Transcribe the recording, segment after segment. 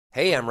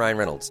Hey, I'm Ryan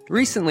Reynolds.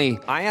 Recently,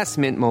 I asked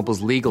Mint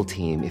Mobile's legal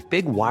team if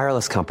big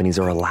wireless companies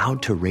are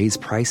allowed to raise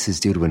prices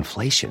due to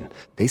inflation.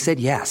 They said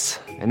yes.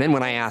 And then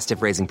when I asked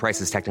if raising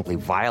prices technically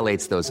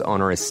violates those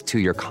onerous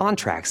two-year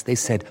contracts, they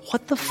said,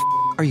 "What the f***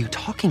 are you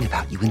talking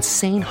about, you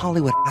insane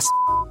Hollywood ass?"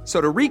 So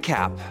to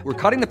recap, we're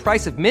cutting the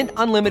price of Mint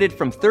Unlimited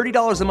from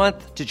 $30 a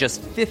month to just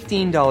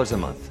 $15 a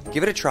month.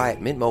 Give it a try at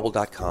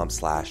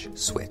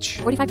mintmobile.com/switch.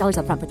 $45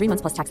 up front for 3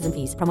 months plus taxes and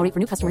fees. Promo rate for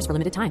new customers for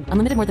limited time.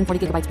 Unlimited more than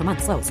 40 gigabytes per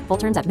month. Slows full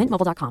terms at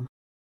mintmobile.com.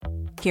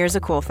 Here's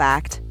a cool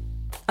fact.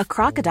 A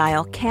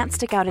crocodile can't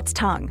stick out its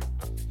tongue.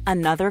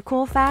 Another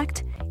cool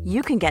fact,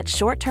 you can get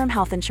short-term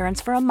health insurance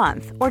for a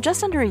month or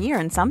just under a year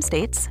in some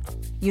states.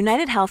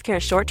 United Healthcare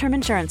short-term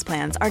insurance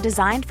plans are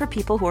designed for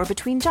people who are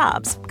between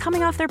jobs,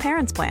 coming off their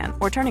parents' plan,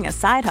 or turning a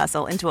side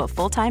hustle into a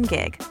full-time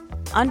gig.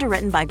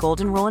 Underwritten by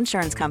Golden Rule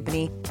Insurance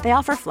Company, they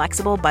offer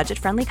flexible,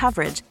 budget-friendly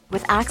coverage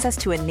with access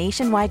to a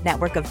nationwide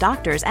network of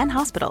doctors and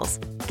hospitals.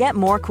 Get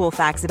more cool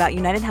facts about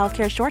United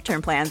Healthcare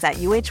short-term plans at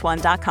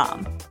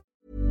uh1.com.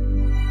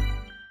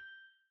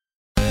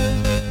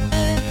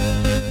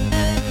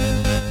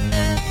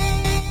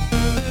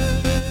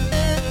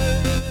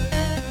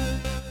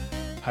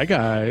 Hi,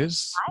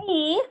 guys.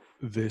 Hi.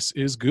 This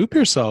is Goop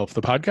Yourself,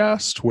 the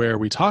podcast where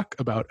we talk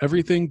about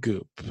everything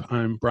Goop.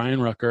 I'm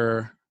Brian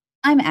Rucker.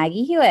 I'm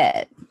Aggie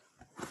Hewitt.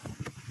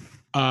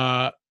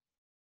 Yeah,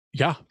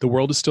 the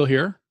world is still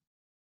here.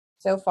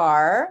 So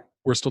far.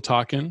 We're still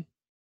talking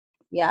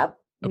Yep.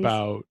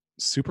 about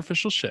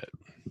superficial shit.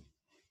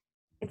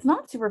 It's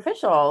not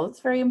superficial. It's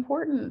very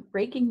important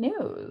breaking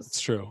news.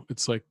 It's true.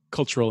 It's like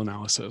cultural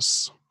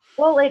analysis.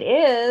 Well, it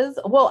is.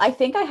 Well, I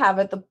think I have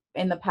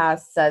in the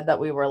past said that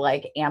we were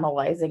like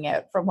analyzing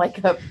it from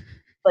like a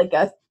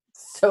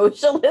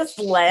socialist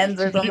lens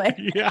or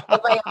something. Yeah.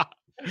 Like,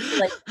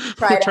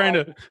 we're trying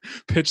to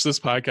pitch this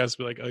podcast,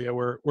 be like, oh yeah,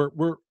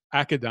 we're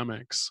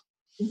academics.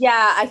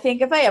 Yeah, I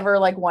think if I ever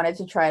like wanted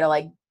to try to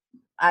like,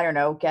 I don't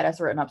know, get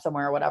us written up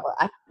somewhere or whatever,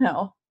 I don't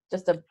know,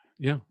 just a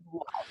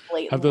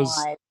blatant have those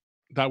lie.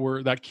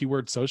 that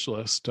keyword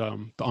socialist,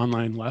 the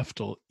online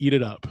left will eat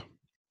it up.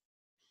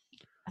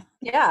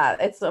 Yeah,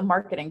 it's a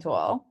marketing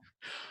tool.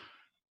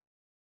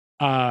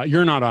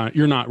 You're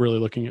not really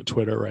looking at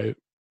Twitter, right?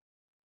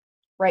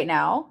 Right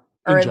now?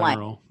 Or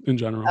in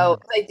general. Oh,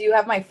 I do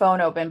have my phone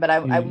open, but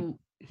I'm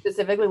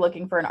specifically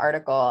looking for an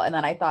article, and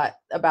then I thought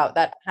about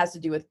that has to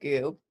do with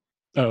Goop.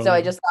 Oh. So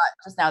I just thought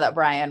just now that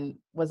Brian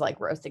was like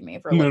roasting me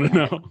for no.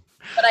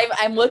 But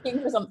I'm looking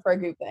for a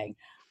Goop thing.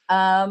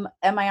 Am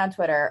I on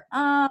Twitter?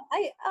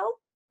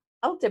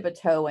 I'll dip a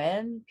toe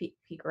in, peek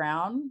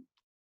around.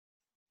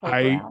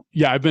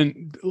 I've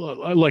been,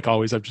 like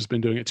always, I've just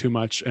been doing it too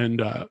much, and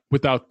there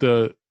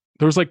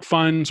was like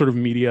fun sort of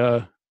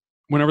media.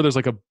 Whenever there's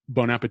like a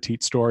Bon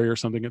Appetit story or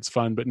something, it's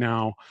fun. But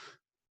now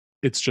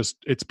it's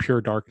pure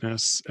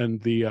darkness.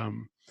 And the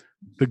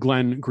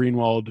Glenn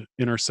Greenwald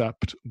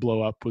Intercept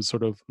blow up was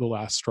sort of the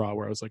last straw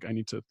where I was like, I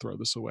need to throw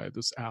this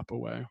app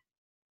away.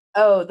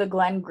 Oh, the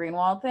Glenn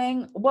Greenwald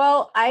thing.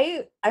 Well,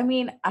 I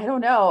mean, I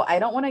don't know. I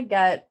don't want to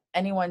get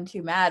anyone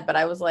too mad, but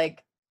I was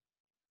like,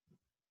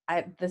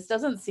 this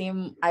doesn't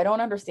seem, I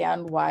don't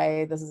understand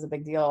why this is a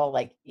big deal.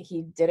 Like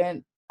he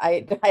didn't,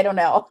 I don't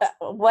know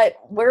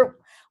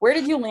where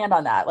did you land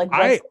on that? Like,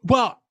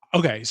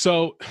 okay.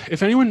 So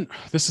if anyone,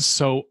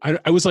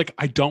 I was like,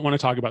 I don't want to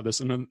talk about this.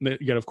 And then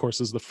yet, of course,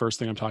 is the first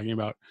thing I'm talking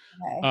about.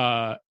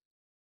 Okay.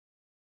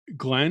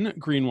 Glenn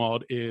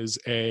Greenwald is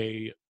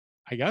I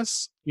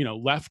guess,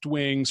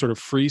 left-wing sort of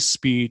free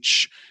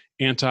speech,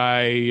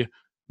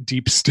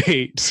 anti-deep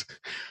state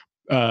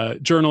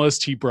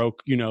journalist. He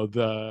broke,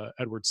 the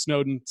Edward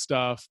Snowden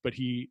stuff, but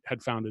he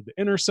had founded The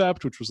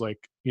Intercept, which was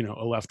like,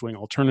 a left-wing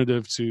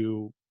alternative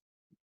to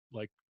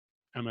like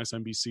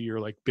MSNBC or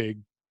like big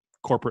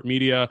corporate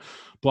media,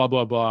 blah,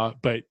 blah, blah.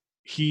 But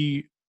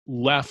he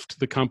left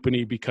the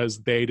company because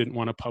they didn't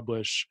want to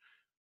publish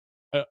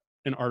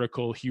an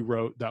article he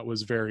wrote that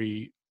was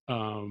very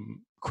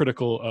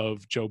critical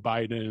of Joe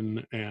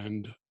Biden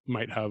and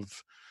might have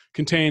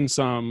contained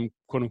some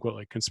quote unquote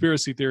like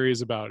conspiracy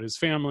theories about his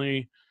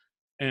family.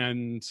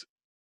 And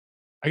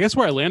I guess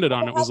where I landed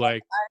on it was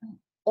like,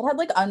 it had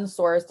like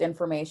unsourced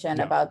information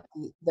about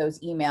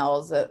those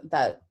emails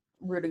that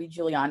Rudy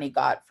Giuliani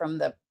got from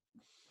the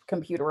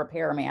computer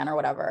repairman or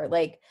whatever,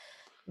 like,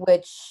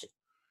 which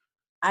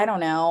I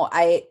don't know.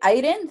 I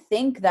didn't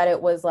think that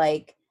it was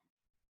like,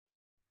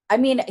 I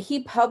mean,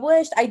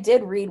 I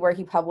did read where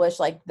he published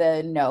like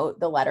the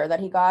letter that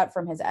he got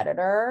from his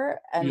editor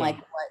and like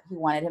what he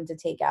wanted him to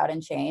take out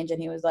and change.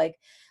 And he was like,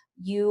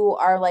 you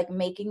are like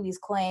making these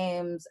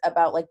claims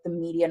about like the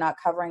media not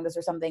covering this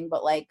or something,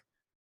 but like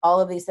all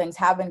of these things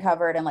have been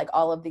covered. And like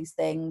all of these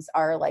things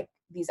are like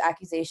these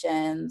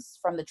accusations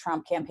from the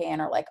Trump campaign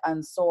are like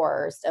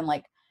unsourced and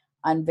like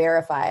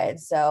unverified.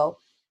 So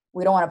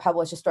we don't want to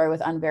publish a story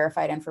with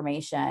unverified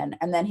information.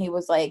 And then he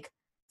was like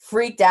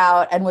freaked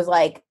out and was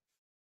like,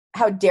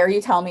 how dare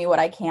you tell me what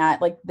I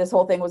can't, like this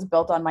whole thing was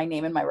built on my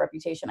name and my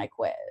reputation. I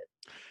quit.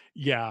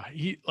 Yeah.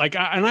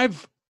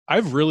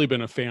 I've really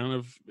been a fan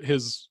of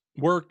his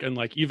work and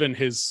like even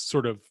his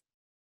sort of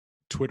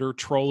Twitter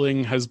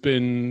trolling has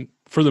been,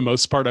 for the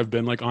most part, I've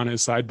been like on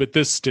his side, but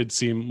this did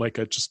seem like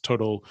a just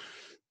total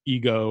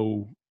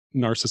ego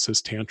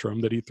narcissist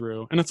tantrum that he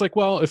threw. And it's like,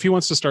 well, if he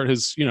wants to start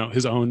his, you know,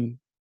 his own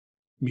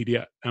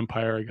media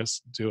empire, I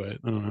guess do it.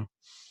 I don't know.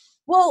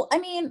 Well, I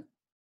mean,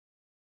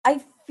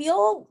 I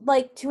feel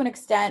like to an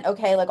extent,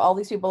 okay, like all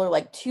these people are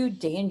like too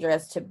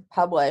dangerous to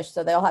publish,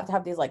 so they'll have to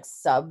have these like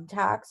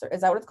substacks, or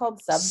is that what it's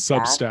called?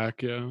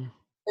 Substack, yeah.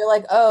 They're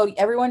like, oh,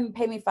 everyone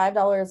pay me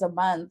 $5 a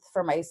month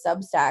for my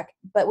Substack,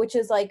 but which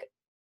is like,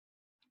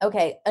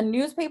 okay, a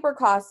newspaper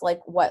costs like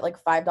what, like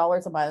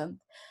 $5 a month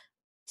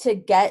to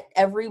get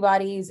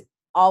everybody's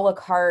a la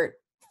carte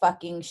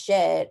fucking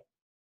shit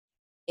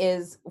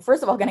is,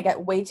 first of all, going to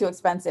get way too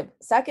expensive.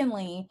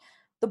 Secondly,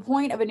 the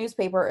point of a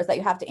newspaper is that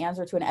you have to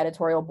answer to an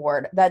editorial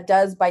board that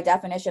does, by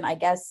definition, I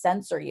guess,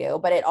 censor you,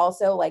 but it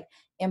also like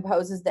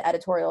imposes the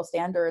editorial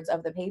standards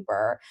of the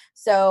paper.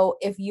 So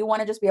if you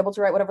want to just be able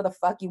to write whatever the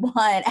fuck you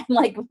want and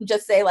like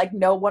just say like,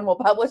 no one will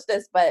publish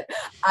this, but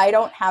I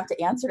don't have to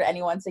answer to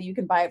anyone, so you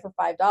can buy it for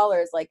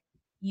 $5, like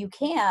you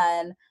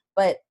can.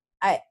 But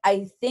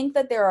I think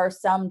that there are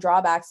some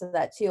drawbacks to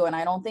that too. And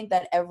I don't think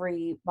that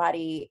every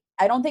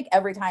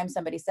time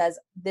somebody says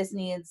this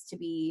needs to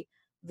be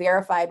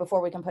verified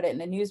before we can put it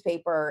in a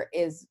newspaper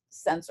is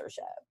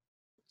censorship.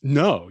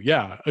 No,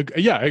 yeah,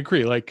 I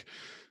agree. Like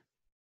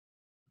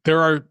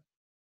there are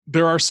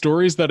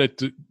stories that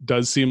it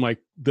does seem like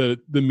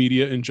the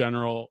media in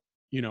general,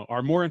 you know,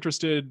 are more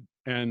interested,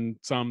 and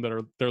some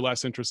that they're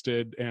less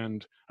interested.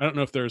 And I don't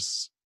know if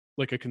there's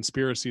like a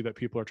conspiracy that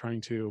people are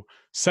trying to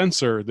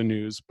censor the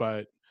news,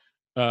 but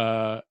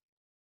I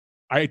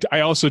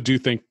also do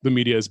think the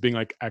media is being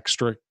like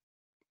extra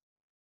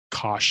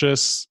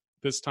cautious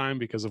this time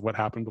because of what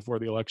happened before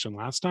the election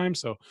last time.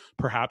 So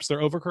perhaps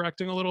they're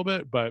overcorrecting a little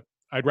bit, but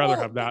I'd rather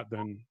have that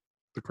than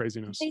the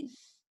craziness.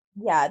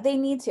 They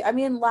need to. I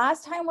mean,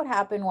 last time what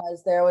happened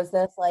was there was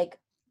this like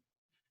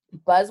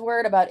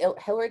buzzword about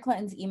Hillary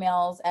Clinton's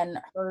emails and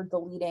her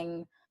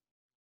deleting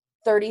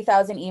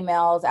 30,000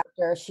 emails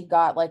after she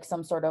got like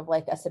some sort of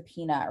like a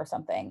subpoena or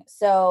something.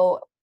 So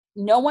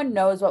no one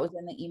knows what was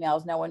in the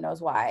emails. No one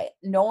knows why.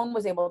 No one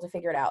was able to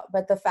figure it out.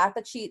 But the fact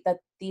that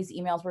these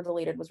emails were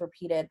deleted was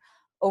repeated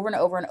over and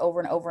over and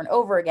over and over and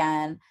over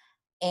again.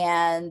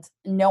 And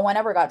no one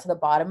ever got to the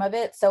bottom of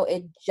it. So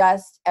it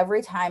just,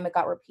 every time it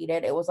got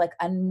repeated, it was like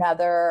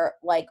another,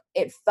 like,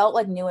 it felt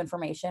like new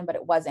information, but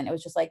it wasn't. It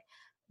was just like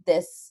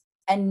this.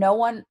 And no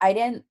one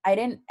has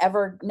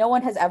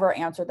ever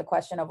answered the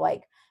question of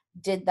like,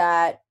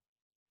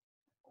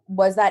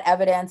 was that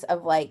evidence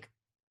of like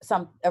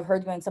of her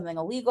doing something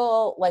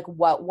illegal? Like,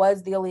 what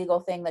was the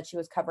illegal thing that she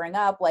was covering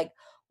up? Like,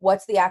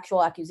 what's the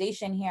actual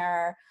accusation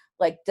here?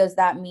 Like, does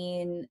that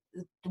mean,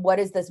 what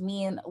does this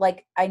mean?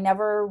 Like, I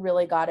never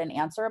really got an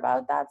answer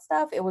about that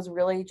stuff. It was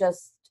really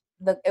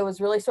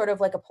sort of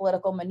like a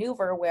political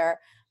maneuver where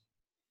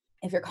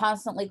if you're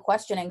constantly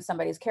questioning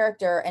somebody's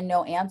character and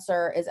no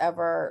answer is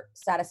ever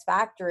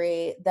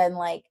satisfactory, then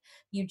like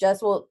you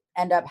just will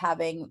end up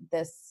having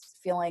this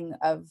feeling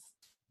of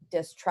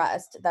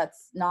distrust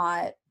that's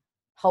not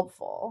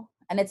helpful.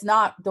 And it's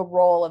not the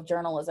role of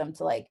journalism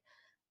to like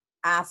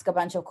ask a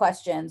bunch of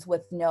questions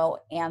with no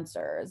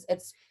answers.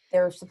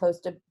 They're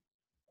supposed to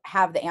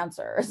have the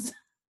answers.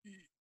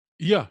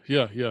 Yeah.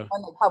 When they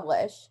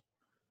publish.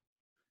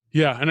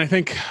 Yeah. And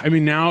I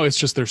mean, now it's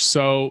just, there's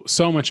so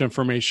much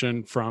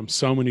information from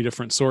so many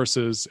different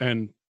sources,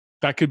 and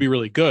that could be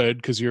really good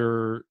because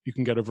you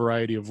can get a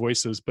variety of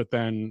voices, but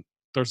then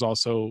there's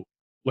also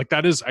like,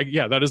 that is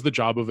the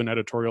job of an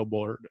editorial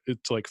board,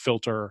 to like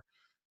filter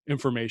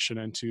information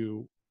and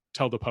to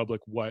tell the public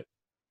what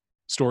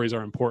stories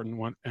are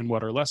important and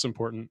what are less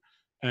important.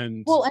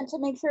 And to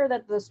make sure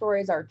that the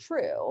stories are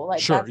true. Like,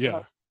 sure.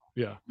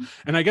 Yeah.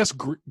 And I guess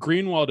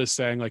Greenwald is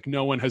saying like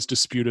no one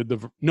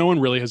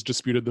really has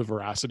disputed the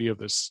veracity of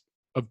this,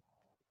 of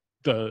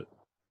the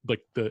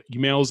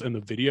emails and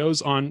the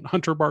videos on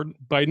Hunter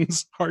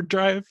Biden's hard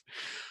drive,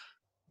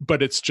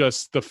 but it's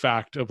just the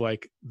fact of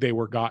like they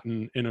were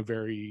gotten in a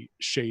very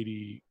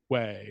shady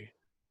way.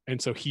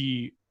 And so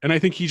I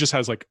think he just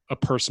has like a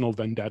personal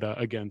vendetta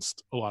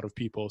against a lot of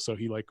people. So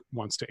he like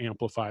wants to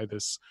amplify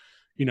this,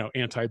 you know,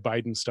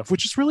 anti-Biden stuff,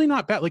 which is really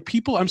not bad. Like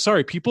people love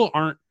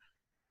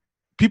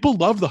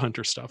the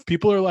Hunter stuff.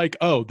 People are like,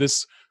 oh,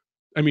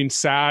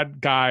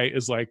 sad guy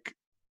is like,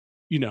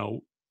 you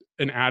know,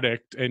 an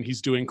addict and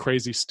he's doing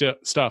crazy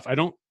stuff.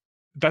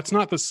 That's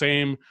not the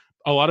same.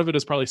 A lot of it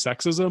is probably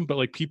sexism, but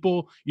like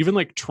people, even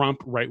like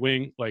Trump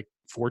right-wing, like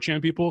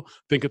 4chan people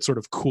think it's sort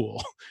of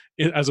cool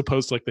as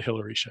opposed to like the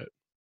Hillary shit.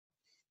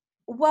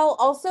 Well,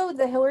 also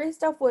the Hillary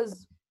stuff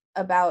was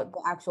about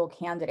the actual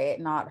candidate,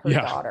 not her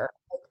daughter.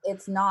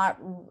 It's not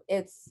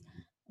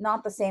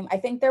the same. I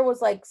think there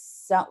was like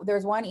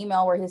there's one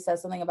email where he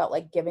says something about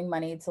like giving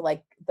money to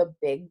like the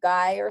big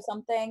guy or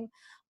something,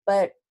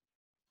 but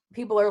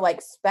people are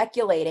like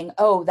speculating,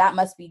 oh, that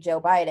must be Joe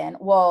Biden.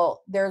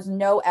 Well, there's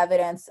no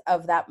evidence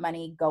of that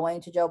money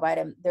going to Joe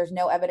Biden. There's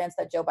no evidence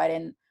that Joe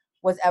Biden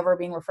was ever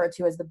being referred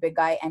to as the big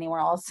guy anywhere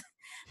else.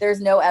 There's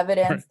no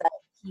evidence that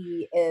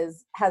he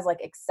has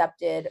like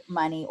accepted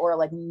money or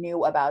like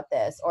knew about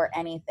this or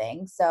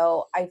anything.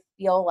 So I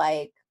feel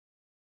like,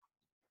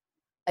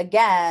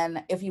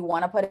 again, if you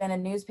want to put in a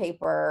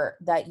newspaper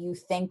that you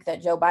think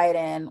that Joe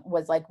Biden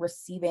was like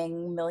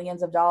receiving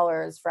millions of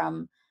dollars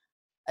from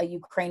a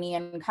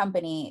Ukrainian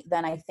company,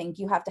 then I think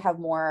you have to have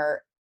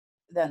more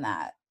than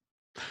that.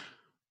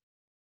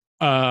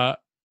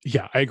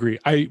 Yeah, I agree.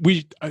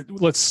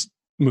 Let's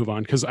move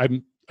on, because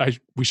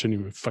we shouldn't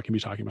even fucking be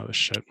talking about this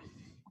shit.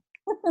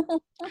 Okay.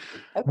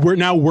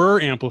 We're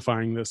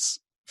amplifying this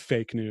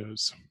fake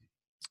news.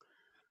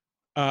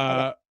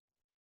 Okay.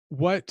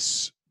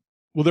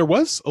 Well, there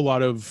was a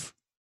lot of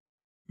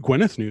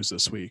Gwyneth news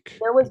this week.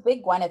 There was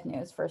big Gwyneth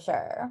news for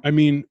sure. I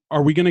mean,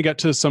 are we going to get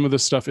to some of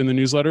this stuff in the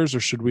newsletters,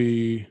 or should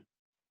we?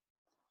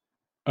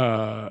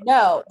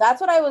 No, that's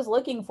what I was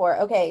looking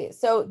for. Okay,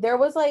 so there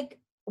was like,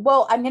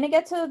 well, I'm going to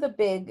get to the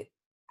big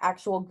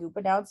actual Goop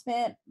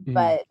announcement,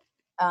 but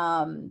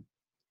Gwyneth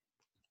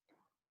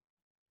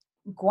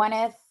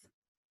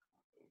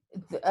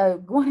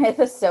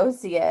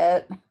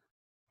associate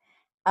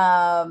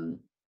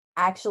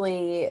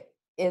actually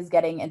is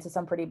getting into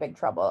some pretty big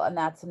trouble, and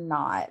that's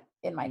not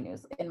in my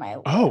news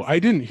Oh, I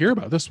didn't hear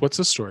about this. What's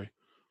this story?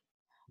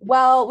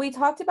 Well, we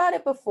talked about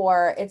it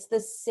before. It's the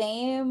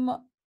same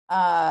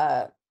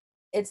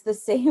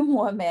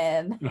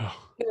woman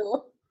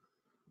who,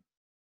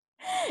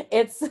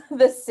 it's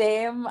the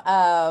same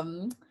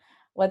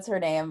what's her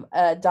name?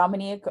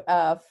 Dominique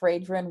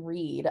Fradrin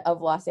Reed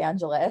of Los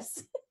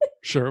Angeles.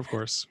 Sure, of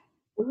course.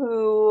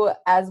 Who,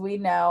 as we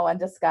know and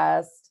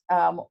discussed,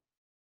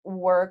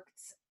 worked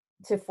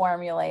to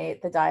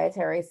formulate the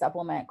dietary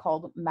supplement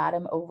called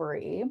Madame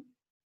Ovary.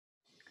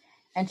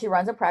 And she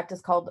runs a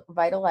practice called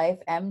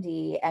Vitalife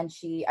MD. And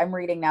I'm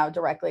reading now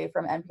directly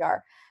from NPR,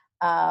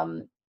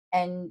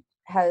 and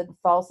had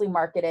falsely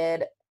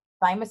marketed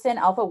thymosin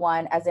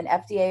alpha-1 as an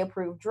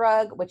FDA-approved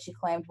drug, which she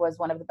claimed was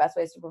one of the best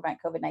ways to prevent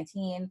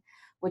COVID-19,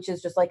 which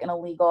is just like an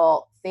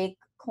illegal fake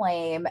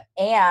claim.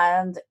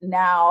 And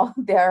now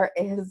there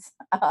is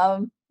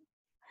an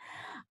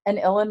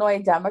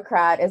Illinois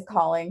Democrat is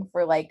calling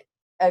for like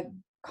a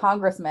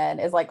congressman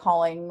is like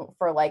calling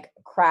for like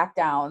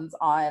crackdowns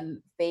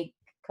on fake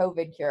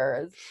COVID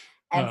cures.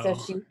 And so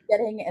she's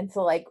getting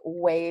into like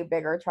way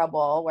bigger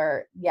trouble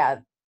where,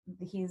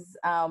 he's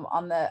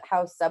on the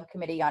House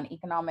Subcommittee on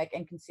Economic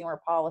and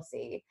Consumer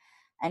Policy,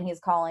 and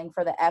he's calling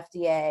for the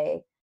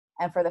FDA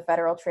and for the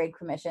Federal Trade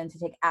Commission to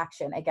take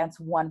action against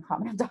one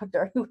prominent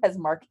doctor who has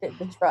marketed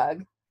the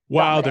drug.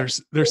 Wow,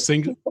 they're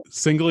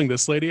singling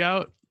this lady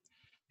out?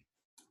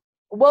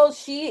 Well,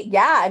 she's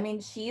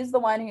the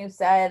one who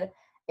said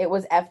it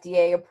was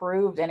FDA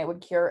approved and it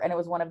would cure, and it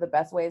was one of the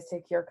best ways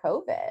to cure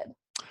COVID.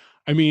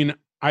 I mean,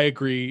 I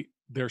agree.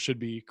 There should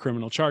be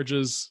criminal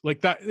charges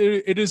like that.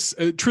 It is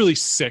truly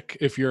sick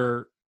if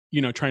you're,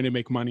 trying to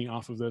make money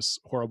off of this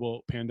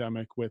horrible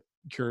pandemic with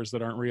cures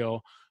that aren't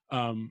real.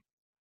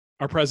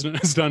 Our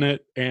president has done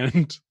it,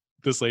 and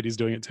this lady's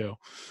doing it too.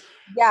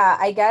 Yeah,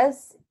 I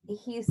guess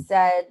he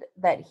said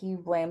that he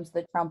blames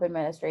the Trump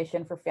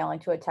administration for failing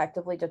to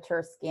effectively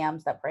deter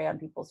scams that prey on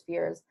people's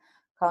fears,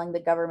 calling the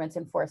government's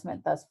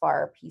enforcement thus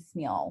far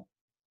piecemeal.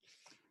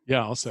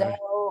 Yeah, I'll say.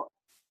 So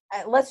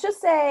let's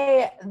just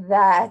say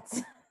that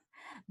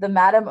the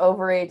Madame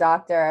Ovary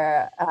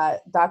doctor,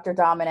 Dr.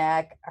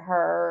 Dominic,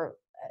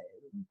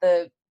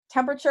 the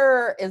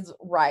temperature is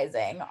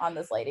rising on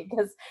this lady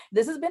because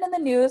this has been in the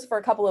news for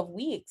a couple of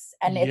weeks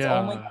and it's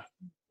only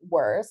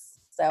worse.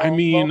 So I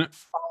mean, we'll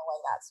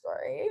following that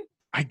story.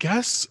 I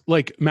guess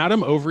like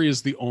Madame Ovary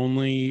is the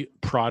only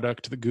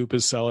product the Goop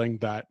is selling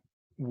that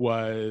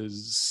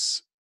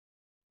was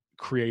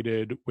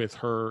created with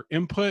her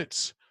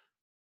input.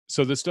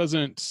 So this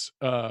doesn't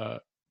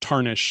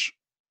tarnish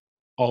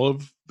all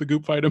of the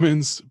Goop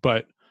vitamins,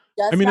 but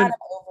just Madame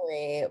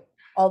Ovary,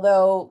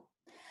 although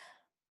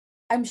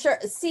I'm sure,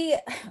 see,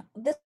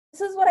 this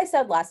is what I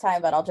said last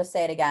time, but I'll just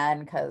say it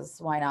again because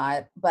why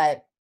not?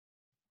 But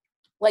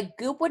like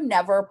Goop would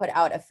never put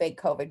out a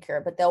fake COVID cure,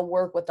 but they'll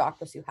work with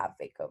doctors who have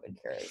fake COVID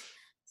cures.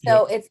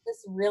 So It's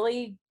this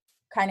really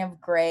kind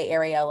of gray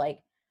area. Like,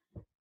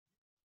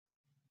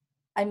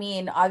 I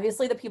mean,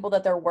 obviously the people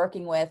that they're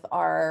working with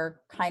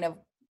are kind of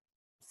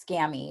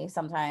scammy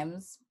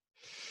sometimes.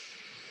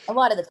 A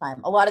lot of the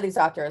time, a lot of these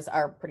doctors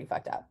are pretty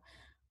fucked up,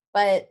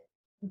 but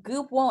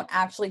Goop won't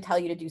actually tell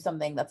you to do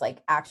something that's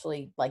like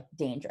actually like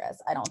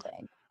dangerous. I don't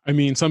think. I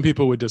mean, some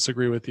people would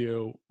disagree with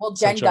you. Well,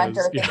 Jen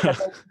Gunter thinks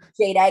that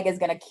jade egg is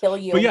going to kill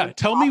you. But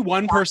tell me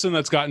one person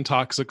that's gotten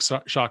toxic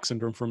shock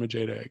syndrome from a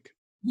jade egg.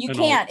 You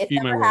can't. It's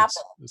never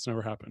happened. It's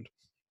never happened.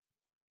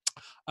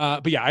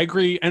 But I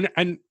agree.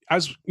 And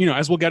as you know,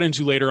 as we'll get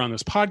into later on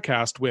this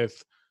podcast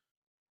with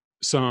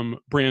some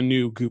brand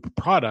new Goop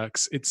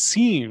products, it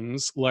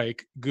seems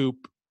like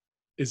Goop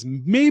is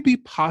maybe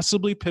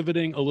possibly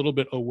pivoting a little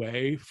bit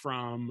away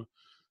from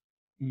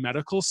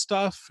medical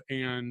stuff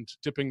and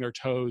dipping their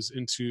toes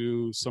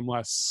into some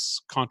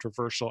less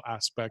controversial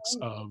aspects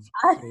of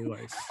daily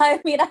life. I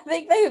mean, I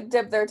think they've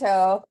dipped their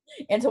toe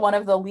into one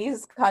of the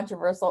least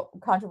controversial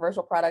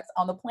products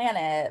on the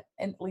planet,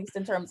 at least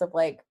in terms of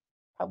like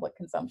public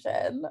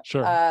consumption.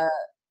 Sure.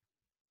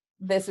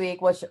 This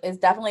week, which is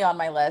definitely on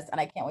my list, and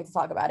I can't wait to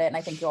talk about it. And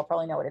I think you'll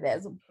probably know what it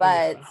is.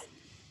 But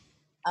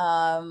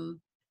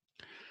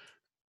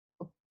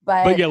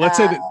yeah, let's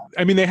say that.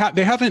 I mean, they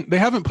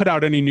haven't put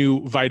out any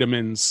new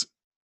vitamins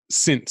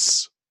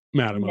since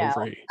Madame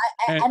Overy.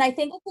 And I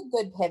think it's a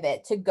good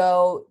pivot to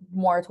go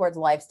more towards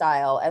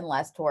lifestyle and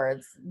less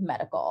towards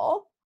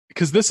medical.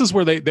 Because this is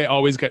where they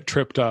always get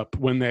tripped up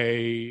when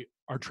they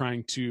are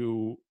trying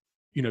to,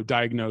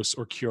 diagnose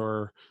or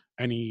cure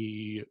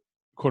any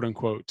quote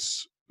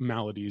unquote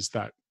maladies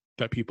that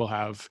people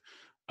have.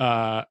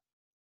 I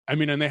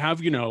mean, and they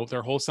have,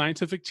 their whole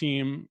scientific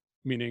team,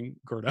 meaning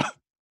Gerda.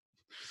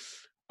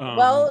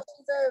 Well,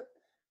 she's a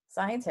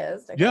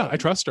scientist. I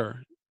trust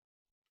her.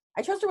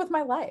 I trust her with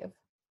my life.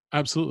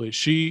 Absolutely.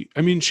 She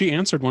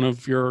answered one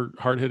of your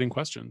hard-hitting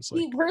questions.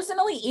 She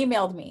personally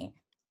emailed me.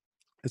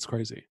 It's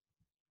crazy.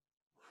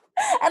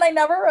 And I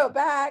never wrote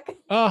back.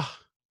 Oh.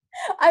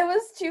 I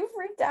was too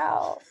freaked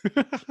out.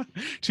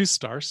 Too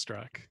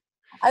starstruck.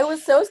 I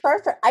was so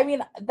starstruck. I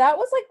mean, that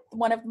was like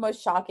one of the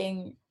most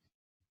shocking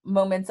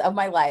moments of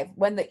my life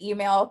when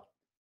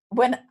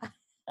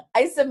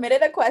I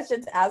submitted a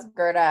question to ask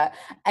Gerda,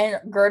 and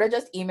Gerda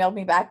just emailed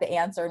me back the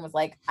answer and was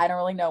like, I don't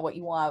really know what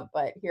you want,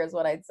 but here's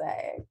what I'd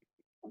say.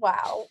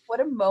 Wow,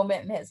 what a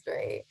moment in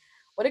history.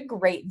 What a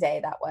great day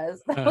that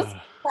was. That might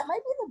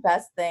be the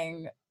best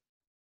thing.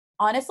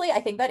 Honestly,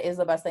 I think that is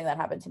the best thing that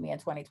happened to me in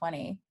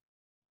 2020.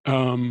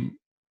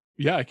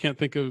 Yeah, I can't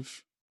think of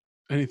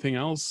anything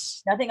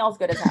else. Nothing else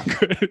good has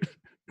happened.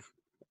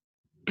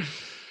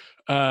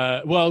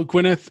 Well,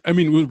 Gwyneth, I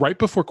mean, right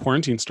before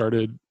quarantine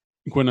started,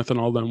 Gwyneth and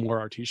all them wore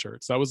our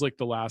t-shirts. That was like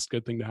the last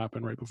good thing to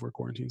happen right before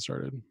quarantine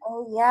started.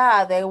 Oh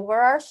yeah, they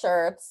wore our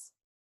shirts.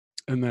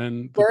 And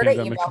then the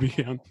pandemic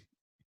began.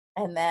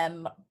 And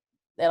then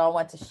it all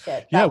went to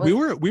shit. We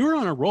were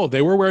on a roll.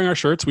 They were wearing our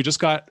shirts. We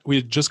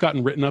had just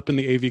gotten written up in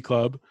the AV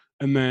Club,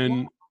 and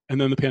then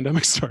the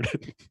pandemic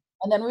started.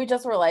 And then we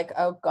just were like,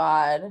 oh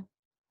God.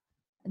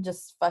 And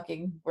just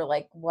fucking were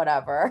like,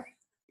 whatever.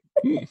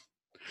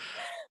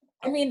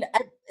 I mean,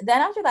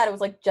 then after that, it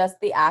was like just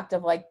the act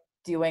of like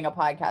doing a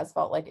podcast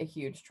felt like a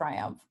huge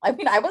triumph. I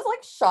mean, I was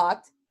like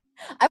shocked.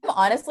 I'm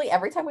honestly,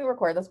 every time we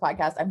record this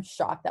podcast, I'm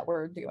shocked that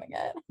we're doing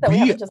it. That we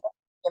haven't just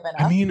given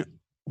up. I mean,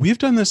 we've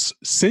done this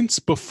since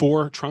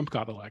before Trump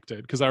got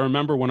elected, because I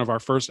remember one of our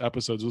first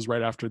episodes was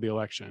right after the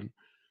election.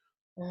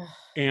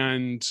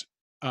 And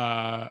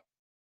I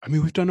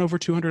mean, we've done over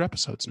 200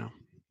 episodes now.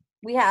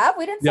 We have?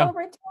 We didn't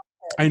celebrate 200.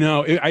 I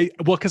know.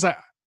 Because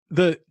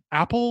the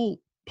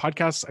Apple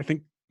podcasts, I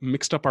think,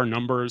 mixed up our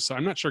numbers. So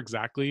I'm not sure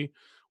exactly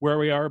where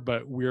we are,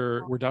 but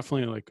we're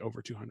definitely like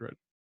over 200.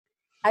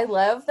 I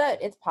love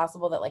that it's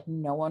possible that like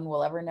no one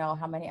will ever know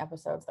how many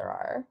episodes there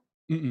are.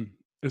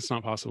 It's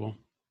not possible.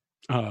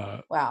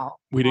 Wow.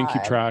 We didn't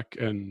keep track,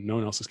 and no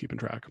one else is keeping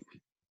track.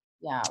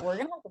 Yeah, we're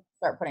gonna have to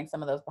start putting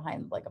some of those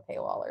behind like a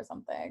paywall or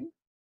something.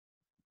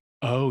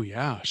 Oh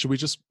yeah.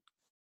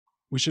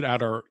 We should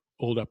add our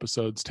old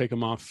episodes, take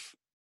them off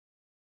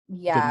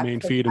the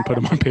main feed and put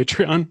them on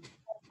Patreon.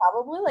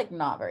 Probably like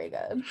not very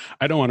good.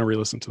 I don't want to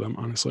re-listen to them,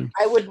 honestly.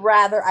 I would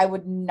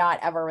not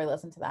ever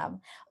re-listen to them.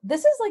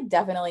 This is like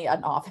definitely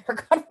an off-air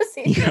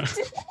conversation. Yeah.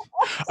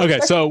 Okay,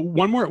 so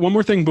one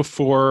more thing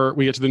before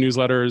we get to the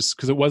newsletters,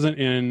 because it wasn't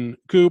in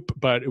Goop,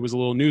 but it was a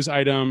little news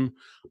item.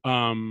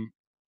 Gwyneth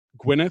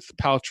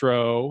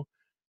Paltrow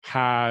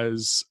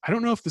has, I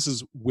don't know if this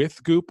is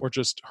with Goop or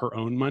just her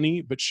own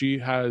money, but she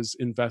has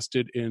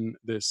invested in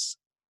this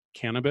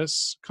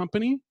cannabis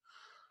company.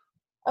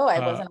 Oh,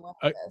 I wasn't aware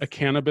of this. A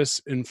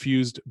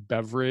cannabis-infused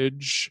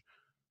beverage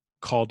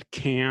called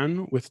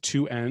Cann with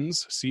 2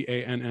 N's,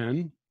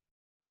 CANN.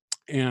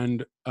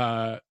 And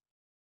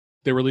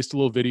they released a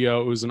little video.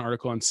 It was an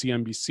article on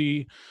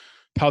CNBC.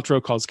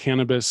 Paltrow calls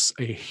cannabis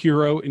a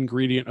hero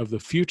ingredient of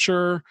the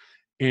future,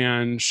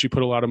 and she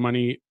put a lot of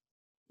money.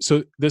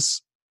 So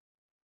this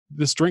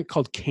drink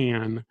called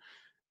Cann,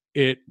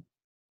 it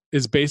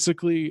is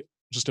basically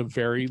just a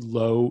very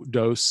low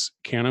dose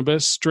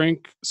cannabis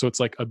drink. So it's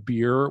like a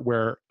beer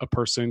where a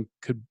person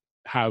could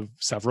have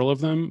several of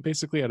them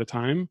basically at a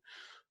time.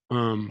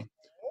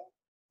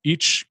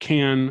 Each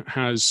can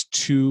has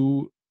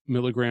 2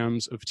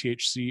 milligrams of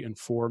THC and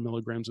 4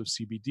 milligrams of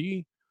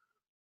CBD.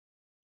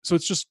 So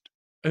it's just,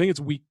 I think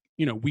it's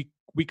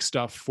weak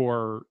stuff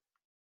for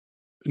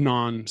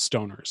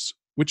non-stoners,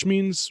 which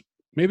means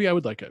maybe I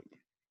would like it.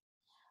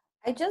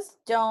 I just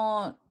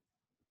don't.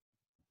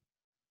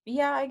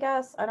 Yeah, I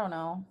guess. I don't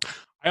know.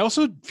 I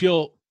also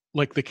feel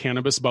like the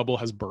cannabis bubble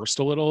has burst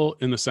a little,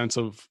 in the sense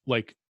of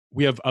like,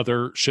 we have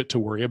other shit to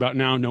worry about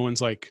now. No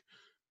one's like,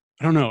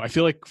 I don't know. I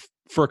feel like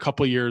for a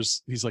couple of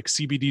years, these like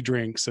CBD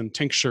drinks and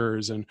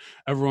tinctures and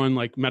everyone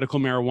like medical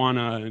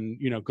marijuana and,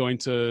 going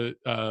to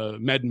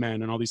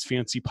MedMen and all these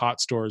fancy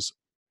pot stores.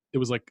 It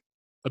was like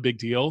a big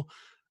deal,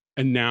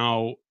 and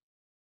now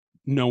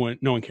no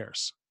one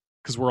cares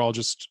because we're all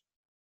just,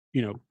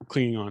 you know,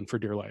 clinging on for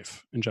dear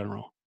life in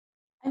general.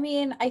 I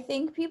mean, I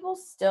think people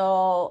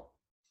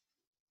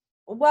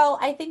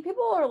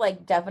are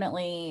like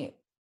definitely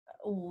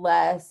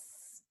less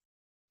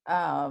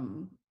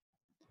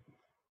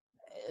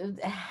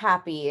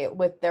happy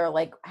with their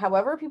like,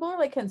 however people are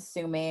like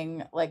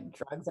consuming like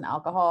drugs and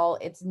alcohol.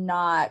 It's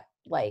not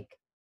like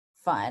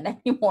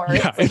fun anymore.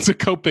 Yeah, It's it's a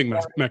coping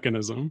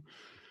mechanism.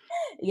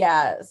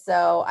 Yeah,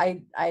 so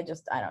I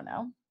don't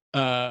know.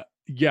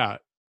 Yeah,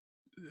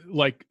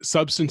 like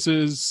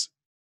substances,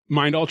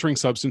 mind altering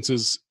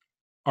substances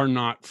are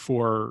not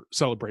for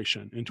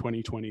celebration in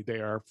 2020. They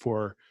are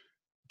for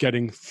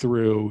getting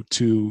through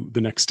to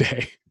the next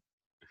day.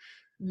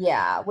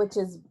 Yeah, which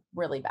is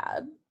really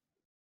bad.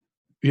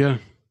 Yeah.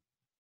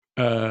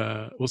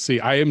 We'll see.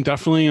 I am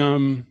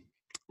definitely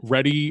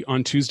ready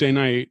on Tuesday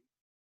night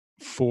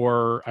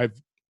for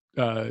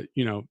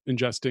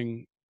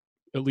ingesting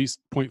at least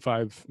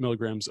 0.5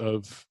 milligrams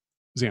of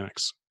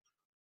Xanax,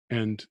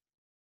 and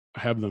I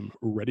have them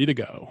ready to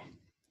go.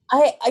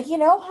 You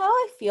know how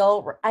I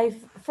feel.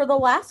 For the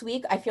last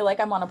week, I feel like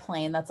I'm on a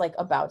plane that's like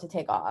about to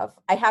take off.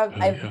 But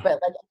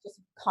like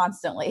just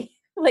constantly,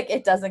 like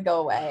it doesn't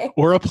go away.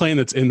 Or a plane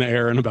that's in the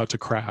air and about to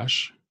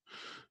crash.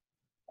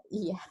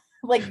 Yeah,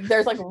 like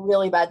there's like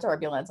really bad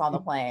turbulence on the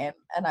plane,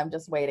 and I'm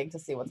just waiting to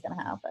see what's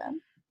gonna happen.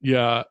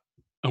 Yeah.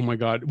 Oh my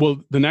God.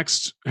 Well,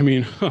 next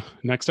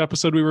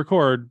episode we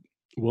record,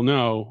 we'll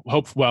know.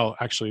 Well,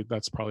 actually,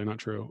 that's probably not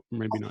true.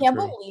 Maybe not true. I can't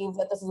believe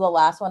that this is the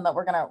last one that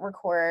we're gonna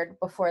record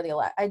before the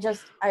election.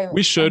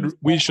 We should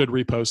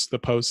repost the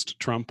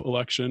post-Trump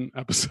election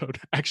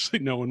episode. Actually,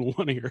 no one will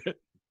want to hear it.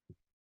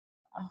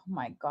 Oh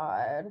my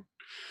God.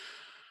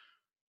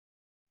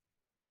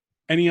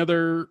 Any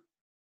other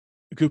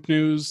Goop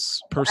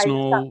news?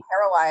 Personal? I just got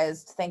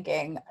paralyzed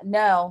thinking,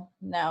 no.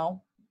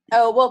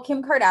 Oh, well,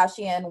 Kim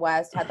Kardashian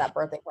West had that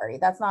birthday party.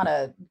 That's not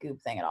a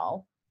Goop thing at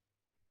all.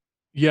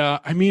 Yeah,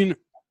 I mean,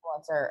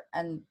 influencer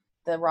and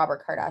the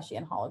Robert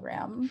Kardashian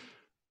hologram.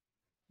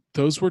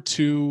 Those were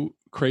two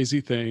crazy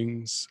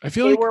things. I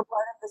feel they like were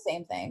part of the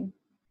same thing.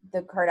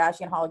 The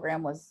Kardashian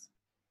hologram was.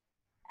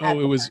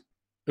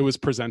 It was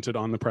presented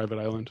on the private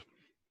island.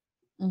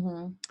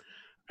 Mm-hmm.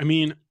 I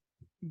mean,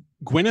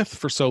 Gwyneth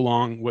for so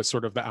long was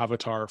sort of the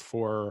avatar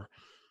for,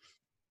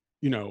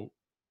 you know,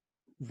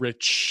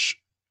 rich,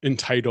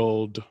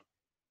 entitled,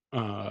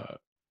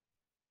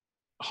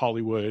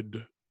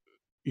 Hollywood,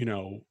 you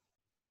know,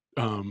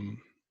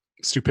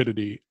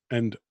 stupidity,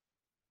 and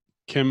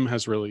Kim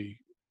has really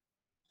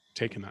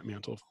taken that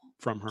mantle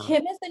from her.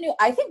 Kim is the new.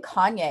 I think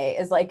Kanye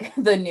is like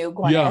the new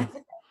Gwyneth. Yeah.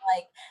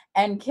 Like,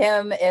 and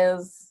Kim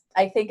is.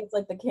 I think it's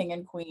like the king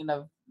and queen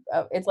of.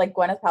 It's like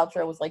Gwyneth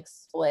Paltrow was like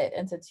split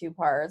into two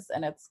parts,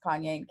 and it's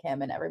Kanye and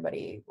Kim, and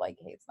everybody like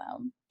hates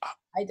them.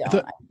 I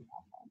don't.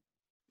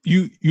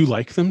 You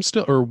like them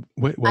still, or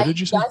what did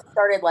you say? I just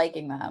started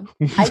liking them.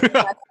 I just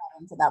got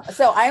into them.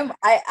 So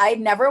I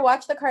never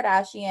watched the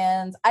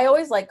Kardashians. I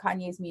always liked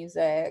Kanye's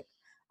music.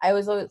 I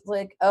was always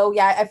like, oh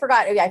yeah, I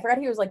forgot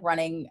he was like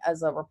running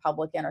as a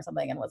Republican or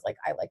something, and was like,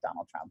 I like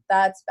Donald Trump.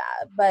 That's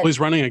bad. But he's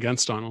running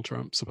against Donald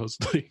Trump,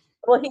 supposedly.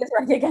 Well, he is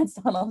running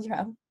against Donald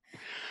Trump.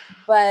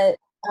 But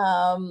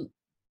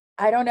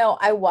I don't know.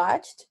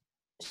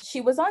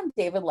 She was on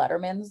David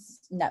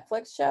Letterman's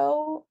Netflix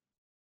show.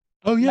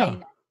 Oh yeah.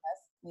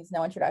 Needs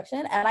no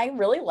introduction, and I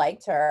really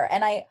liked her.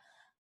 And I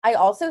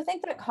also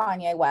think that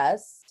Kanye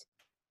West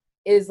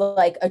is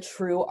like a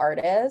true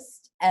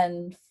artist,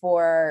 and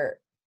for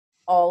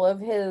all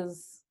of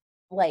his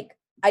like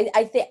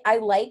I think I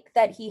like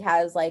that he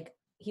has like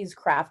he's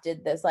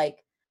crafted this like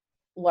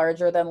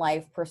larger than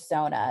life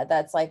persona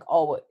that's like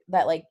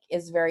that like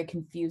is very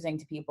confusing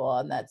to people,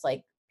 and that's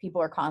like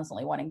people are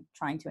constantly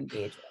trying to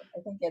engage with.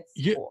 I think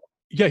it's cool.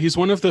 Yeah, he's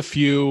one of the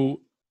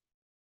few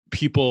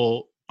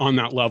people on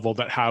that level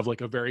that have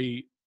like a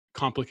very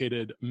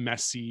complicated,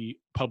 messy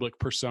public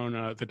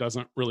persona that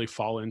doesn't really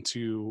fall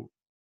into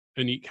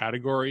a neat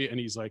category. And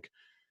he's like,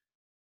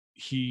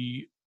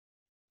 he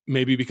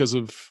maybe because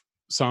of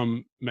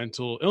some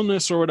mental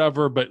illness or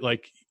whatever, but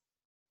like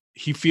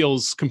he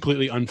feels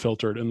completely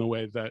unfiltered in the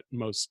way that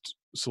most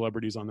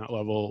celebrities on that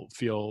level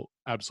feel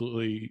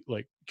absolutely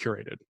like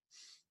curated.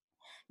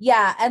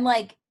 Yeah. And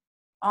like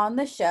on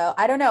the show,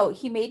 I don't know,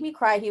 he made me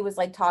cry. He was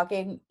like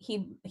talking,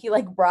 he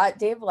like brought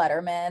Dave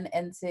Letterman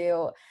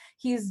into,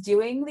 he's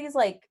doing these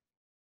like,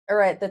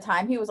 or at the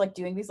time he was like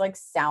doing these like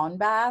sound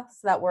baths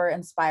that were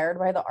inspired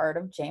by the art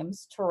of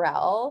James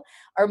Turrell,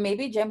 or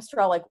maybe James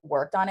Turrell like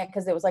worked on it,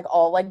 because it was like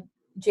all like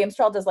James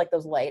Turrell does like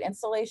those light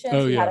installations.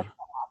 Oh, he yeah. had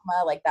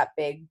a like that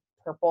big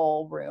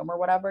purple room or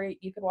whatever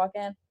you could walk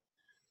in,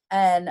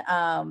 and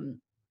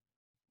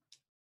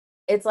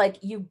it's like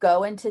you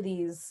go into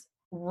these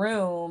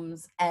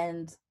rooms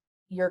and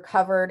you're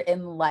covered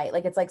in light,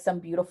 like it's like some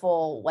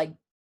beautiful like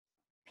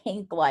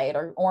pink light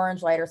or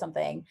orange light or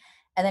something,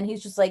 and then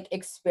he's just like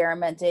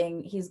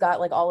experimenting. He's got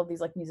like all of these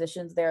like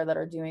musicians there that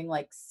are doing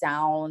like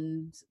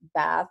sound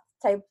bath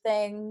type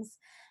things,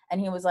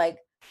 and he was like,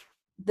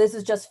 this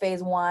is just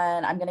phase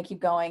one. I'm going to keep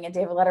going. And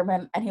David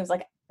Letterman, and he was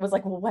like,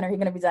 well, when are you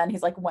going to be done?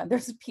 He's like, when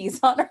there's peace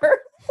on earth.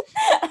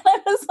 And I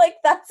was like,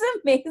 that's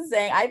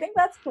amazing. I think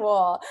that's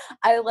cool.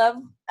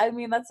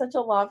 That's such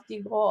a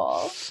lofty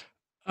goal.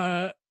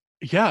 Yeah.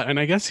 And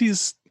I guess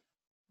he's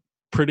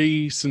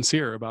pretty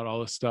sincere about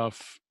all this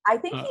stuff. I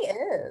think he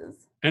is.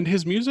 And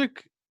his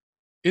music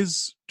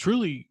is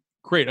truly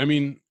great. I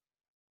mean,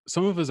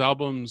 some of his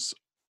albums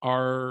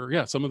are,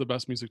 some of the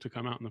best music to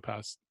come out in the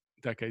past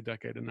decade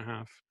and a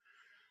half.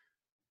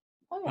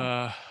 Oh,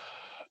 yeah.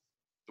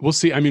 We'll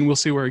see. I mean, we'll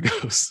see where he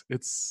goes.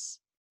 It's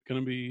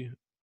going to be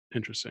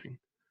interesting.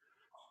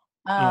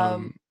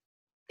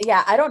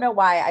 Yeah, I don't know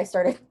why I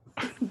started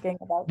thinking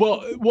about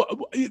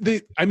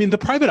the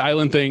Private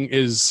Island thing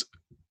is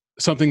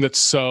something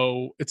that's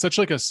it's such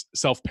like a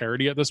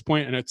self-parody at this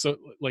point, and it's so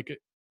like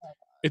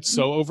it's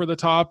so over the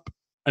top,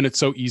 and it's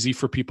so easy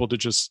for people to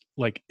just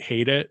like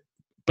hate it.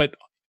 But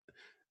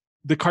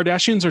the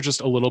Kardashians are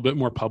just a little bit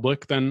more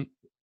public than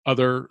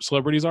other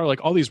celebrities are.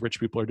 Like all these rich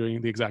people are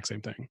doing the exact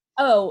same thing.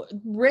 Oh,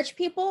 rich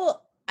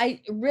people.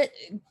 COVID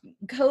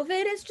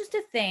is just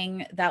a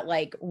thing that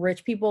like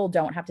rich people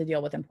don't have to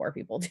deal with and poor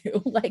people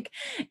do. Like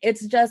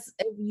it's just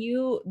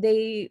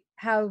they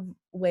have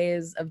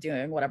ways of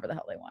doing whatever the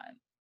hell they want.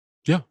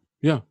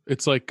 Yeah.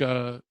 It's like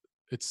I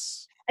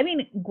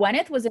mean,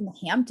 Gwyneth was in the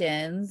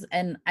Hamptons,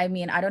 and I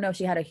mean, I don't know if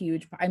she had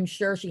I'm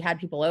sure she had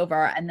people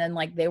over, and then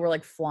like they were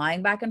like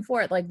flying back and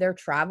forth, like they're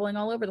traveling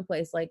all over the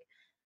place. Like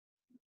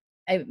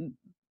I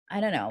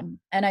don't know.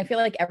 And I feel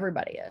like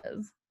everybody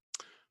is.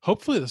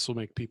 Hopefully this will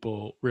make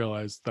people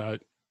realize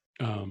that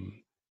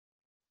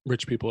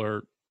rich people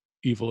are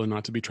evil and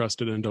not to be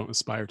trusted and don't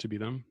aspire to be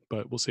them,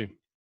 but we'll see.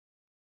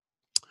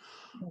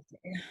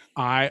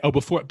 I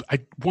want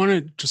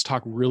to just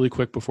talk really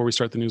quick before we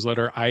start the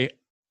newsletter. I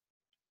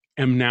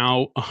am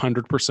now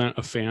 100%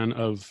 a fan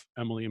of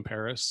Emily in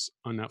Paris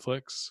on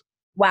Netflix.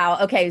 Wow.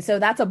 Okay. So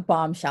that's a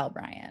bombshell,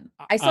 Brian.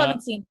 I still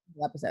haven't seen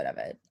an episode of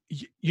it.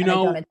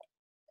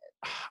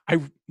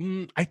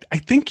 I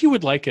think you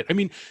would like it. I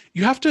mean,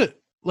 you have to,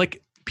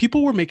 like,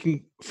 people were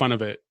making fun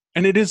of it,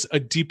 and it is a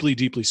deeply,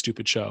 deeply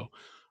stupid show.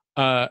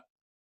 But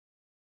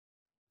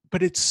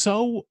it's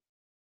so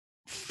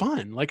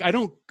fun. Like, I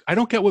don't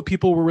get what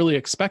people were really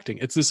expecting.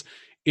 It's this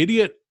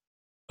idiot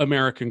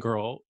American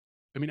girl.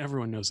 I mean,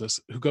 everyone knows this,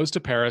 who goes to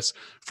Paris.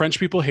 French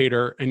people hate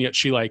her, and yet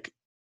she like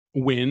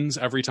wins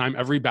every time.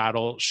 Every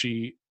battle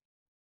she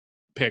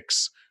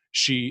picks,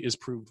 she is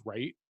proved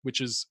right,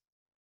 which is,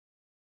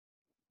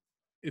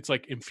 it's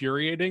like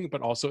infuriating,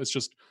 but also it's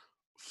just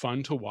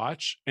fun to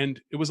watch. And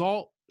it was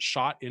all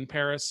shot in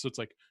Paris, so it's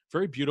like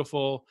very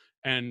beautiful.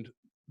 And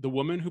the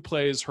woman who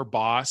plays her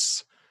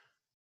boss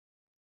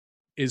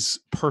is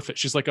perfect.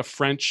 She's like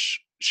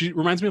she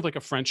reminds me of like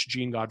a French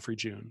Jean Godfrey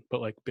June,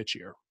 but like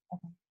bitchier.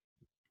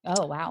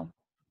 Oh, wow.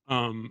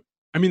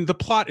 I mean, the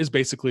plot is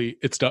basically,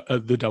 it's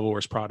the Devil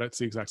Wears Prada. It's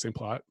the exact same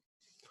plot.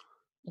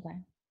 Okay.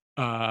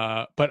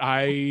 But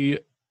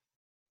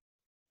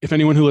if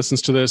anyone who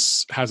listens to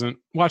this hasn't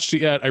watched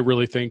it yet, I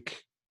really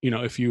think,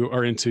 if you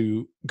are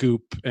into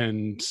goop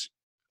and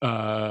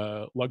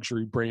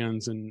luxury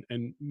brands and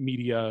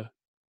media,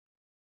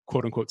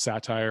 quote unquote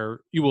satire,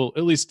 you will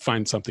at least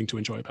find something to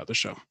enjoy about the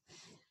show.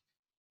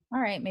 All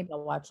right, maybe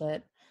I'll watch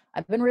it.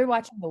 I've been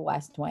rewatching The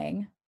West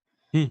Wing.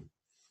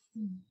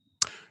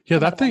 Yeah,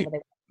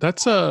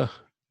 that's I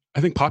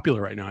think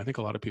popular right now. I think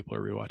a lot of people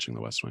are rewatching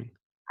The West Wing.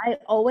 I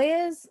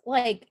always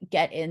like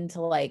get into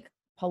like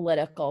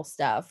political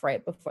stuff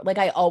right before, like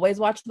I always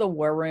watch The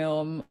War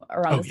Room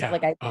around stuff.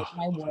 Like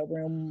my War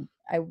Room,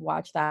 I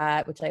watch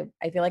that, which I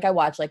feel like I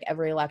watch like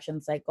every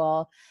election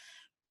cycle.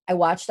 I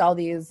watched all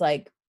these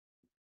like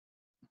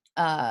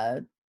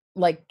Kennedy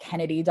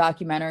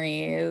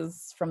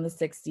documentaries from the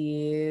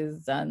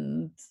 60s.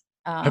 And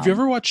have you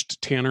ever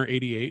watched Tanner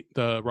 88,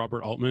 the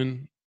Robert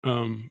Altman?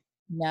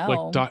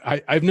 No.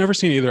 I've never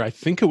seen it either. I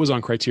think it was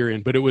on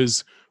Criterion, but it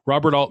was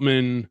Robert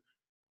Altman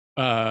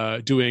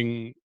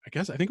doing,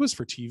 I think it was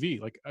for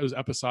TV. Like it was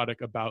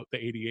episodic about the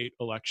 88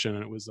 election,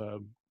 and it was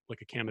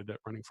like a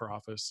candidate running for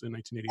office in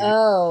 1988.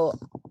 Oh,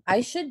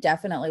 I should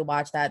definitely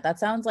watch that. That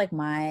sounds like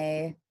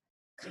my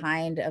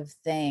kind of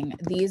thing.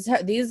 These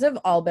have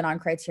all been on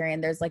Criterion.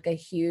 There's like a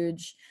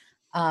huge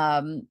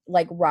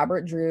like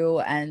Robert Drew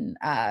and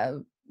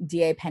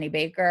D.A.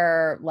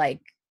 Pennebaker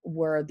like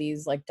were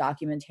these like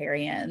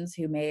documentarians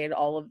who made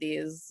all of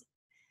these.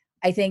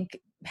 I think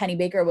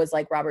Pennebaker was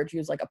like Robert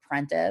Drew's like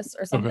apprentice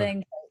or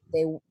something.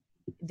 Okay.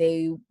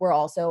 They were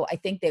also, I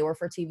think they were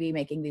for TV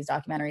making these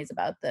documentaries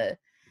about the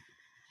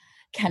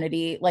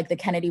Kennedy, like the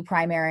Kennedy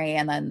primary,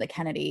 and then the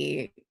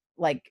Kennedy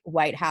like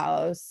White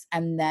House,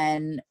 and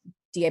then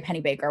D.A.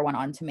 Pennebaker went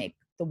on to make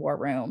The War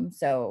Room.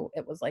 So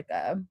it was like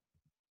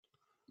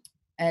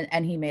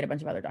and he made a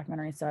bunch of other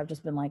documentaries. So I've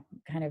just been like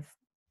kind of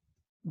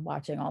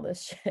watching all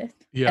this shit.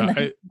 Yeah. And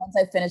then once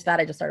I finished that,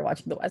 I just started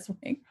watching The West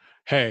Wing.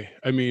 Hey,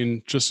 I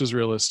mean, just as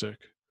realistic.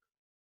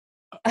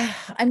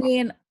 I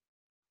mean,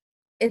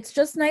 it's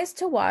just nice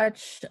to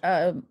watch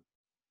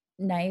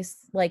nice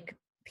like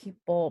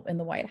people in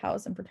the White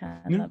House and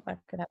pretend that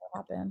could ever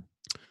happen.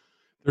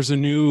 There's a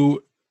new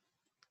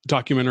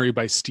documentary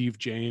by Steve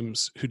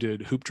James, who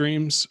did Hoop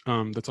Dreams,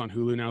 that's on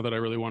Hulu now, that I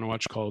really want to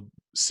watch, called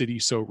City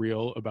So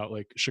Real, about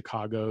like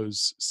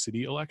Chicago's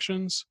city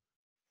elections.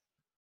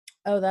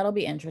 Oh, that'll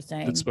be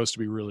interesting. It's supposed to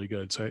be really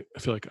good. So I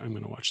feel like I'm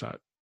going to watch that.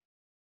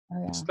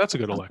 Oh, yeah. So that's a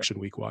good election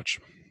week watch.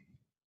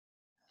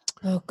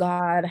 Oh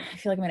God, I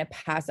feel like I'm going to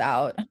pass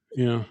out.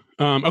 Yeah.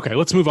 Okay,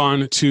 let's move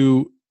on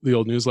to the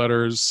old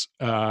newsletters.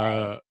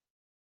 What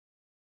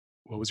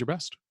was your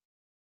best?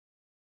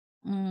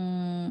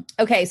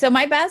 Okay, so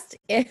my best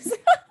is,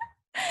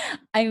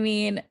 I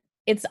mean,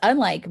 it's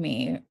unlike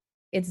me.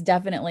 It's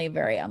definitely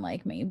very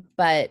unlike me,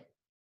 but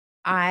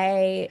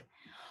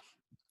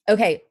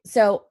okay,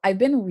 so I've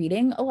been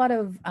reading a lot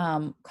of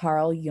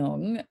Carl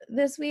Jung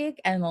this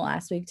week and the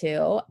last week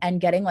too, and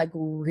getting like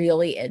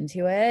really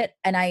into it.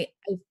 And I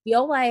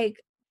feel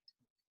like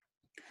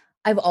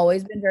I've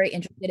always been very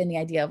interested in the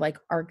idea of like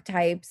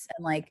archetypes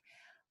and like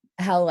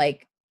how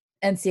like,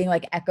 and seeing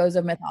like echoes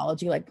of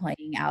mythology like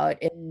playing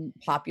out in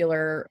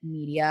popular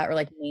media or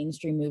like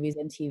mainstream movies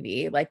and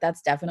TV. Like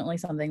that's definitely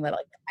something that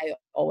like I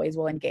always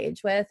will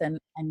engage with and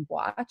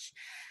watch,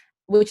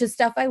 which is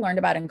stuff I learned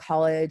about in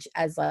college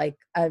as like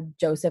a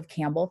Joseph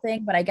Campbell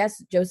thing. But I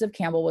guess Joseph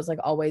Campbell was like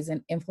always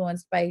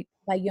influenced by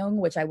Jung,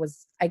 which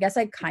I guess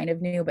I kind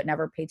of knew, but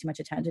never paid too much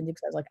attention to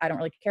because I was like, I don't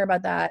really care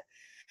about that.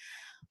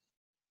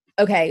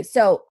 Okay,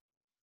 so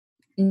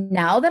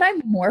now that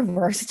I'm more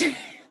versed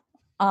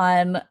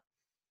on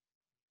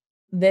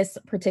this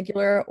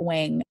particular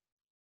wing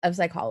of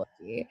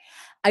psychology,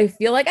 I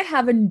feel like I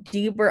have a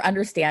deeper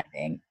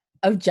understanding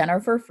of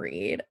Jennifer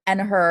Freed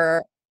and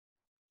her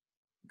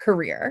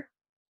career.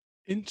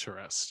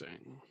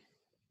 Interesting.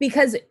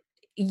 Because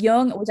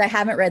Jung, which I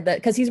haven't read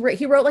because he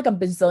wrote like a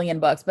bazillion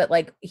books, but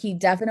like he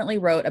definitely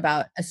wrote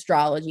about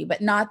astrology,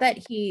 but not that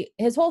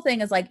his whole thing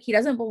is like he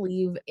doesn't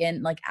believe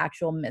in like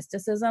actual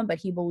mysticism, but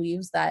he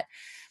believes that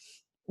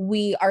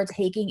we are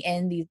taking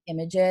in these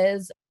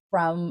images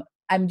from,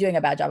 I'm doing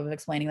a bad job of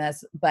explaining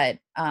this, but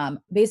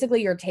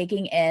basically you're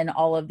taking in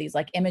all of these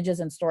like images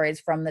and stories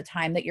from the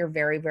time that you're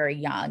very, very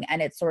young.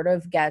 And it sort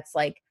of gets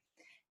like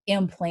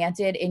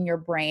implanted in your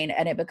brain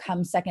and it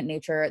becomes second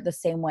nature, the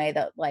same way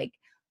that like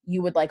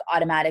you would like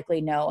automatically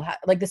know how,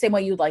 like the same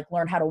way you like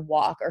learn how to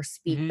walk or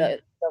speak the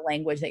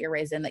language that you're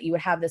raised in, that you would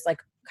have this like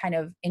kind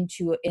of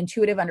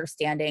intuitive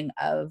understanding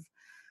of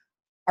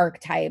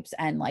archetypes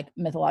and like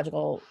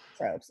mythological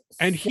tropes.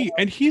 And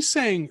he's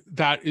saying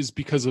that is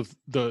because of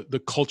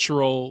the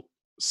cultural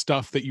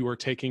stuff that you are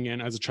taking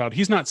in as a child.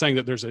 He's not saying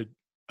that there's a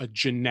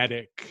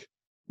genetic.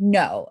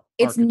 No,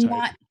 it's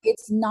archetype.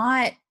 it's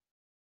not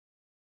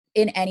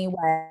in any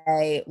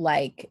way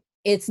like,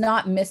 it's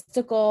not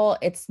mystical,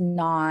 it's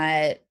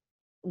not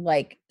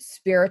like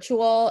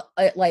spiritual.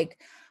 It like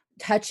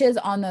touches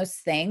on those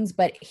things,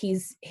 but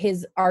his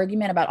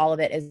argument about all of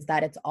it is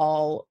that it's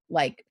all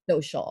like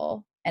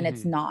social and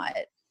it's not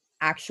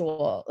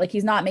actual, like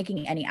he's not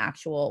making any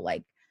actual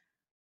like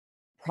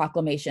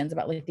proclamations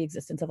about like the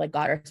existence of like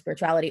God or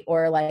spirituality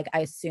or like I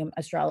assume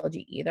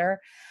astrology either.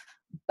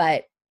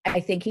 But I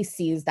think he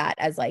sees that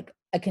as like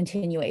a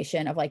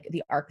continuation of like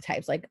the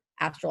archetypes, like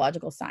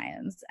astrological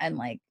science and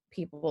like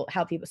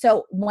how people.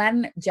 So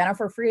when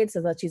Jennifer Freed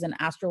says that she's an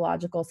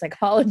astrological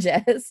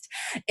psychologist,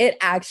 it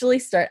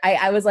actually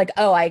I was like,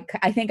 oh, I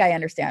think I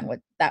understand what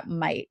that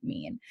might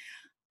mean.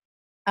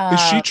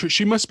 Is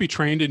she must be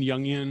trained in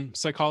Jungian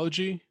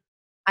psychology?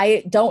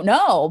 I don't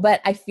know,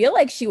 but I feel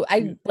like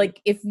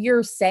like if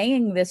you're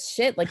saying this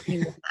shit, like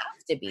you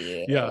have to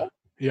be.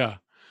 Yeah.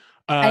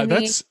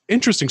 That's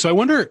interesting. So I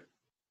wonder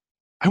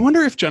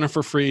if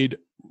Jennifer Freed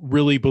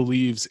really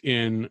believes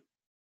in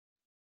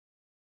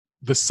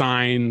the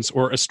signs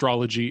or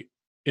astrology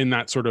in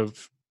that sort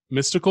of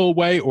mystical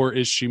way, or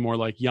is she more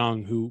like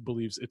Jung, who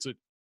believes it's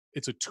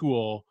a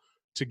tool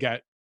to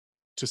get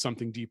to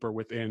something deeper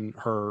within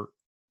her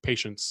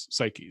patients'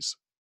 psyches?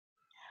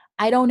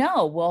 I don't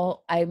know.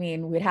 Well, I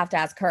mean, we'd have to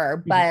ask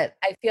her, but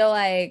I feel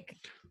like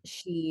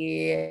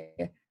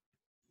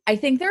I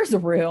think there's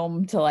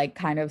room to like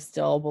kind of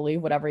still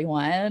believe whatever you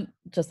want,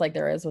 just like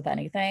there is with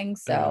anything.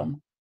 So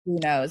who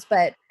knows?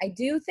 But I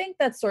do think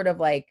that's sort of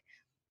like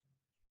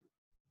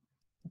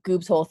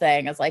Goop's whole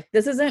thing is like,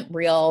 this isn't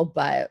real,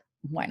 but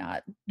why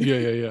not?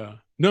 Yeah.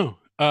 No.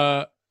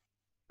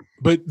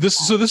 But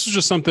this was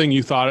just something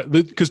you thought,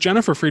 because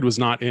Jennifer Freed was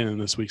not in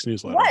this week's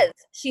newsletter.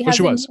 She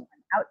was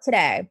out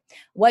today.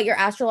 What your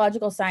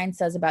astrological sign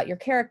says about your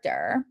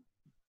character.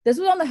 This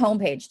was on the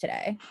homepage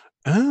today.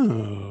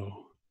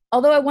 Oh.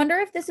 Although I wonder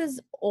if this is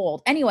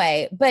old.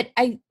 Anyway, but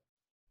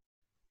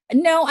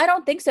no, I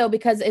don't think so,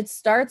 because it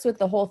starts with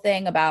the whole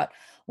thing about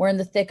we're in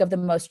the thick of the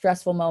most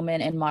stressful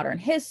moment in modern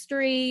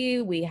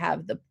history. We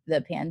have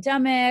the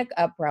pandemic,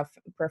 a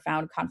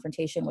profound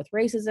confrontation with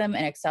racism,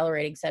 an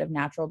accelerating set of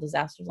natural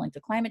disasters linked to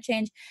climate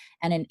change,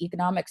 and an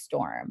economic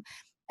storm.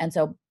 And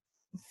so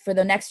for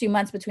the next few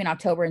months between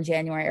October and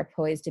January are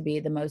poised to be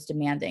the most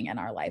demanding in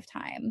our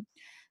lifetime.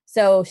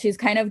 So she's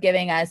kind of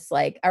giving us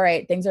like, all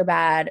right, things are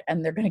bad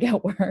and they're going to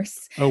get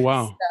worse. Oh,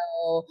 wow.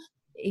 So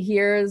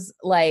here's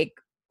like,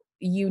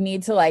 you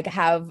need to like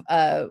have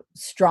a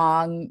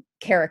strong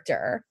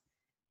character,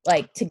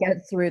 like to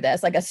get through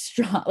this, like a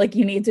strong, like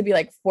you need to be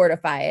like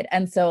fortified.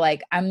 And so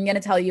like, I'm going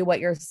to tell you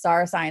what your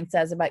star sign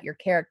says about your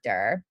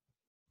character.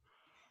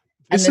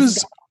 This and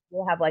is,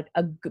 will have like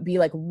be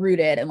like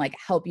rooted and like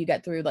help you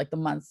get through like the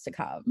months to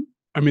come.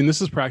 I mean,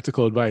 this is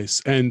practical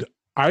advice. And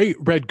I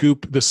read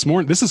Goop this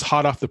morning. This is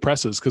hot off the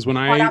presses because when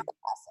I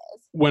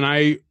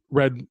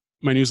read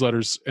my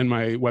newsletters and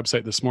my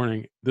website this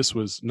morning, this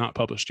was not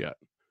published yet.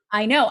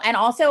 I know. And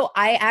also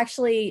I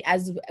actually,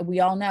 as we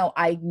all know,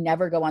 I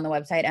never go on the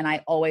website and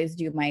I always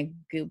do my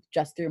Goop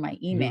just through my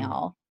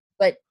email.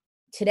 But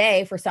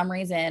today, for some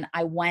reason,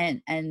 I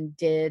went and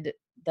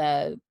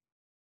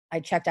I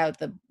checked out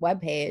the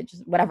webpage,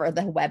 whatever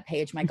the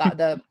webpage, my God,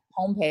 the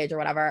homepage or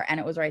whatever, and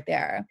it was right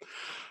there.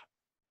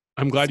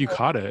 I'm glad you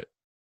caught it.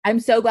 I'm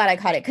so glad I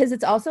caught it because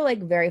it's also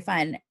like very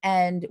fun,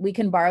 and we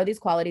can borrow these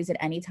qualities at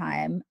any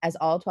time, as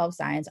all 12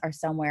 signs are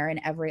somewhere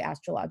in every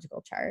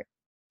astrological chart.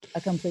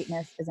 A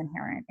completeness is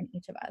inherent in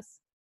each of us.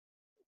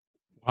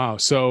 Wow.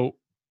 So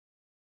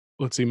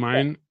let's see.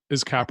 Mine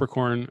is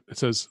Capricorn. It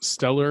says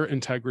stellar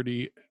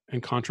integrity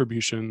and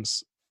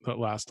contributions that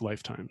last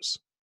lifetimes.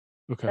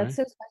 Okay. That's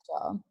so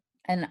special.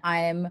 And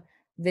I'm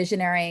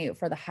visionary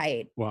for the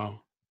height.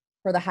 Wow.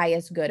 For the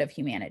highest good of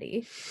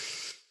humanity.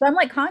 So I'm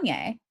like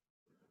Kanye.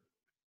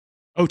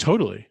 Oh,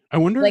 totally. I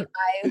wonder. Like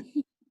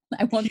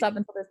I won't stop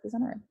until this is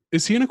under.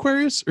 Is he an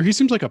Aquarius or he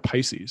seems like a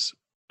Pisces?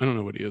 I don't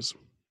know what he is.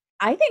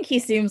 I think he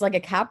seems like a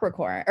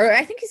Capricorn, or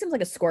I think he seems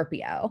like a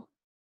Scorpio.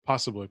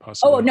 Possibly.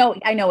 Oh no,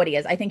 I know what he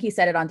is. I think he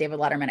said it on David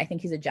Letterman. I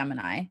think he's a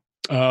Gemini.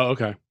 Oh,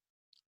 okay.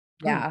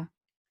 Yeah.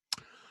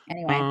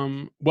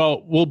 Anyway.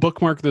 Well, we'll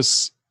bookmark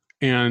this,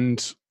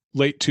 and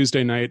late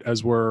Tuesday night,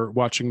 as we're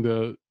watching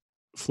the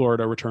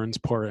Florida returns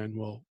pour in,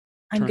 we'll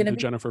turn to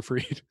Jennifer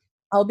Freed.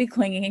 I'll be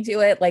clinging to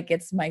it like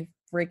it's my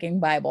freaking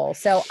Bible.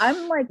 So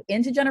I'm like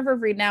into Jennifer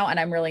Freed now, and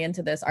I'm really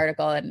into this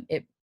article, and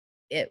it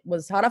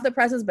was hot off the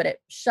presses, but it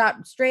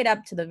shot straight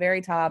up to the very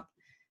top.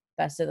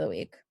 Best of the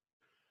week.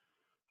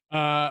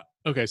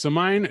 Okay, so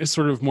mine is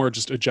sort of more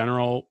just a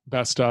general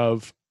best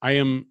of. I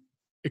am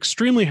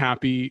extremely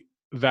happy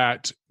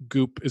that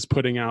Goop is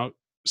putting out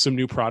some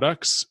new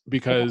products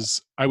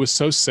because I was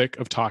so sick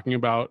of talking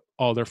about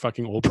all their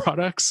fucking old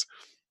products.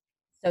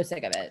 So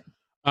sick of it.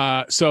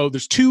 So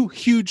there's two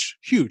huge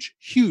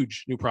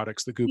new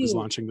products that Goop is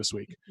launching this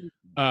week.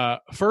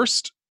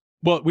 First,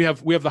 well, we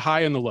have the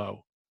high and the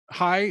low.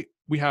 High,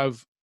 we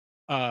have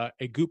a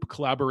Goop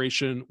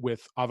collaboration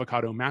with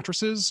Avocado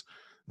Mattresses.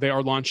 They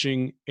are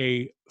launching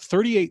a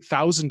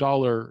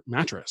 $38,000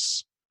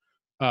 mattress.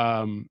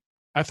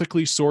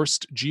 Ethically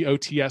sourced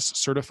GOTS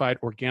certified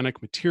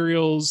organic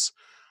materials.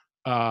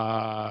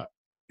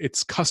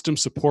 It's custom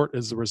support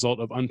as a result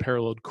of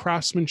unparalleled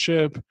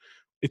craftsmanship.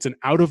 It's an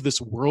out of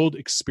this world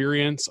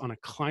experience on a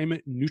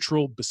climate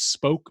neutral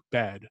bespoke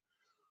bed.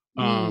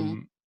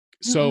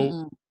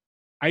 So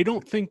I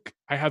don't think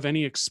I have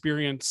any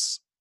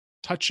experience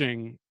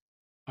touching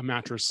a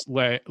mattress,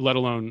 let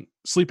alone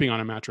sleeping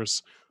on a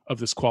mattress of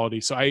this quality.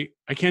 So I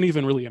can't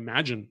even really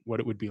imagine what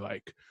it would be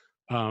like.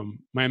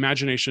 My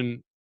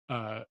imagination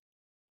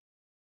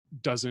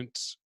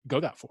doesn't go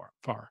that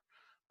far.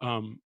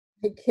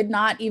 I could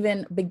not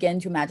even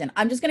begin to imagine.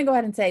 I'm just going to go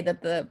ahead and say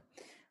that the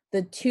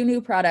two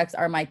new products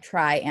are my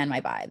try and my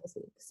buy this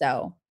week.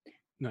 So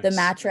nice. The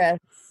mattress,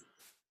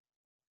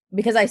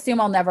 because I assume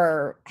I'll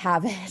never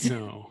have it.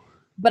 No.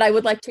 But I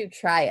would like to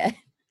try it.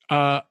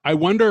 I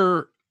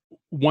wonder,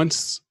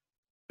 once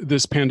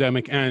this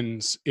pandemic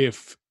ends,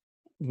 if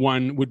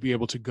one would be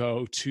able to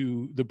go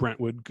to the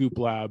Brentwood Goop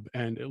Lab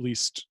and at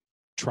least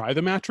try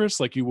the mattress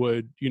like you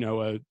would,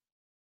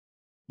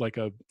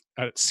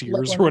 at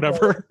Sears or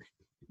whatever.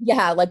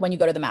 Yeah, like when you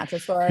go to the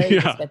mattress store.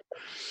 Yeah. Just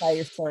buy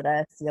your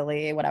Serta,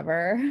 Sealy,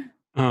 whatever.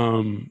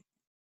 I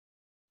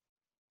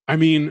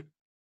mean,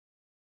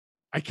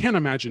 I can't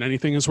imagine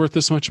anything is worth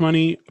this much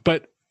money,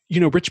 but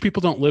rich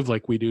people don't live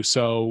like we do,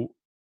 so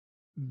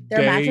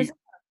their mattresses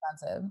are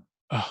expensive.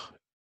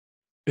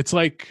 It's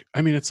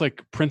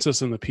like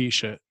Princess and the Pea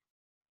shit.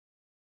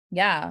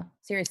 Yeah,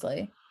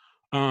 seriously.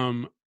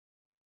 So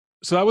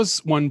that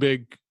was one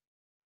big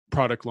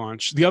product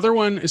launch. The other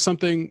one is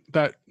something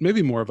that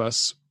maybe more of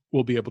us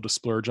will be able to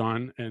splurge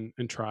on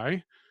and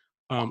try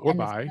or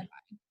buy.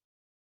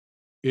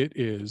 It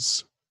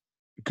is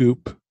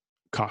Goop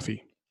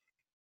coffee.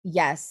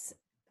 Yes.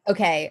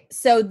 Okay.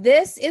 So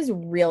this is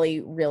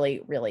really,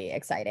 really, really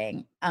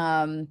exciting.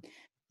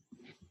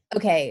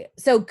 Okay.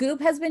 So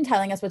Goop has been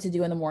telling us what to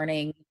do in the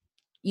morning,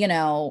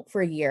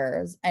 for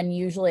years. And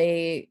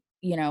usually,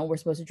 we're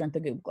supposed to drink the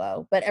Goop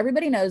Glow. But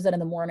everybody knows that in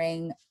the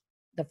morning,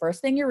 the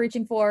first thing you're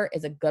reaching for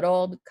is a good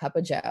old cup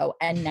of joe.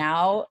 And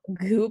now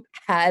Goop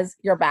has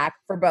your back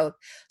for both.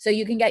 So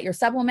you can get your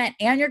supplement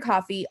and your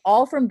coffee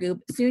all from Goop.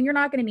 Soon you're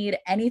not going to need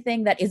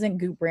anything that isn't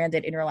Goop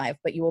branded in your life,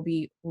 but you will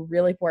be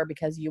really poor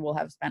because you will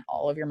have spent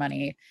all of your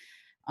money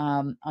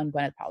on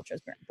Gwyneth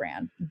Paltrow's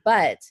brand.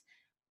 But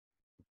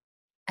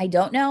I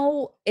don't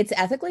know. It's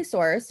ethically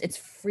sourced. It's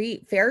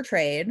free, fair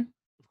trade,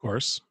 Of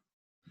course.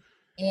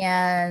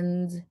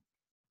 and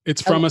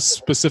It's from a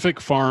specific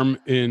farm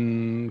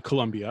in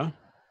Colombia.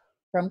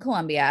 from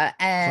Colombia,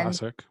 and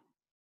Classic.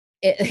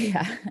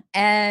 yeah,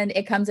 and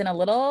it comes in a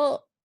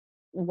little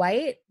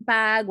white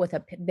bag with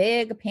a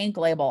big pink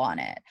label on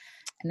it,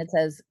 and it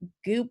says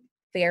Goop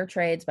Fair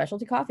Trade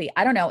Specialty Coffee.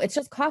 I don't know. It's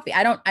just coffee.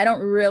 I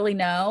don't really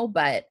know,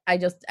 but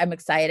I'm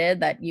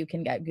excited that you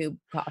can get Goop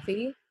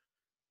coffee.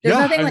 There's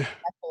nothing like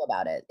special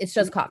about it. It's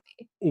just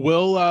coffee.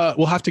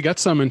 We'll have to get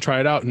some and try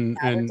it out and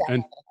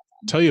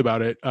tell you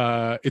about it.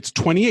 It's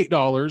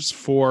 $28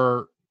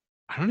 for,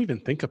 I don't even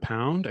think a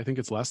pound. I think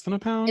it's less than a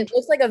pound. It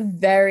looks like a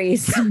very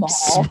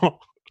small.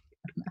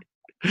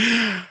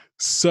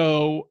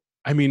 So,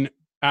 I mean,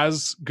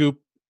 as Goop,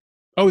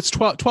 it's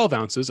 12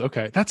 ounces.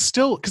 Okay. That's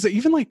still, because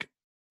even like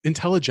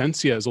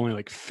Intelligentsia is only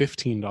like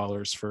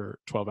 $15 for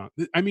 12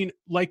 ounces. I mean,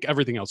 like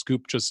everything else,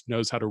 Goop just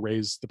knows how to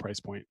raise the price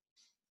point.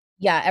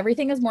 Yeah,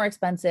 everything is more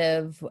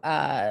expensive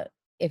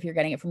if you're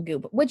getting it from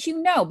Goop, which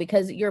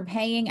because you're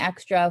paying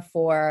extra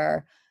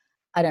for,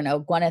 I don't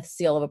know, Gwyneth's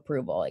seal of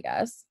approval, I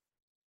guess.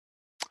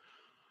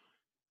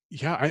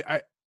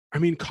 Yeah, I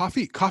mean,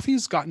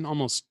 coffee's gotten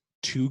almost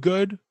too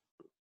good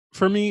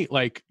for me.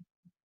 Like,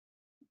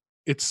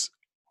 its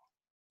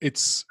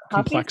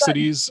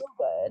complexities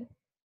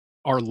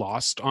are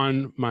lost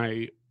on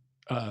my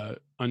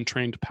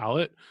untrained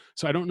palate.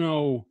 So I don't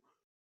know.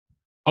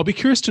 I'll be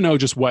curious to know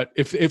just what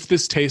if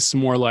this tastes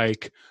more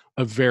like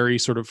a very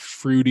sort of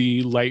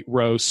fruity light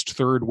roast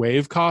third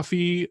wave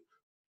coffee,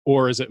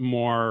 or is it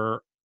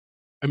more,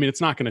 I mean, it's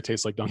not going to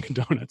taste like Dunkin'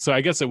 Donuts. So I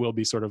guess it will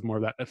be sort of more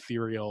of that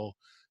ethereal,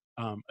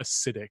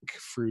 acidic,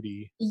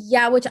 fruity.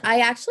 Yeah, which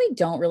I actually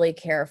don't really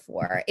care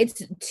for.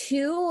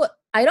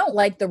 I don't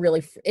like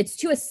it's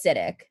too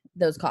acidic,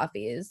 those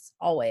coffees,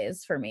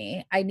 always for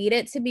me. I need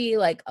it to be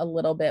like a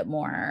little bit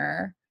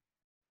more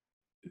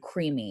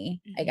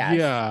creamy, I guess.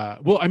 Yeah.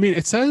 Well, I mean,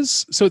 it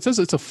says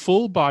it's a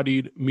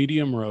full-bodied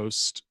medium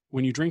roast.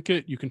 When you drink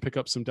it, you can pick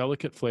up some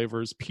delicate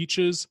flavors,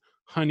 peaches,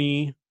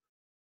 honey.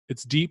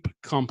 It's deep,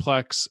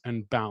 complex,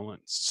 and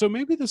balanced. So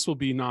maybe this will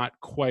be not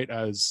quite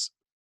as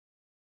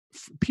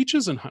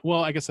peaches and,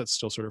 well, I guess that's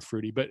still sort of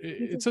fruity, but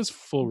it says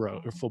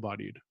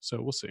full-bodied.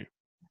 So we'll see.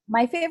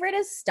 My favorite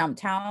is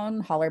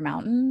Stumptown Holler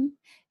Mountain.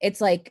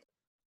 It's like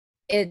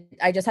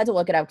I just had to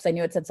look it up because I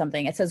knew it said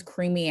something. It says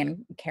creamy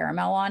and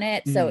caramel on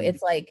it. So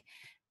it's like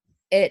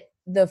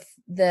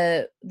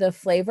the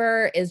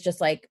flavor is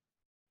just like,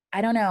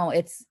 I don't know.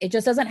 It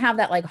just doesn't have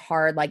that like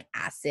hard, like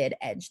acid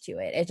edge to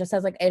it. It just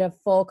has like a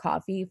full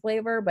coffee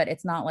flavor, but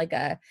it's not like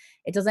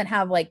it doesn't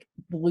have like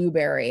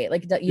blueberry.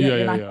 Like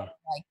you're not getting,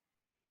 like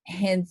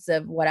hints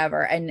of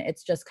whatever. And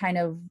it's just kind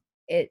of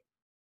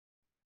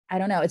I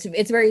don't know.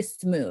 It's very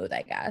smooth,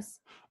 I guess.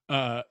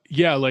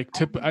 Yeah, like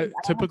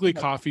typically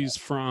coffees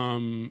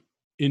from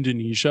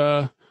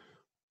Indonesia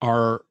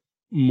are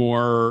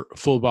more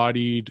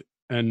full-bodied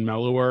and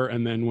mellower,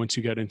 and then once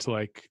you get into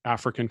like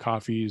African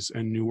coffees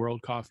and New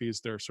World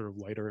coffees, they're sort of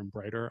lighter and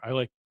brighter.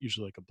 I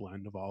usually like a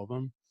blend of all of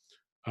them.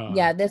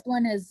 Yeah, this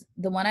one is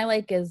the one I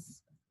like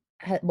is,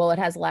 well, it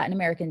has Latin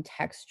American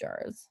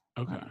textures.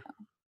 Okay.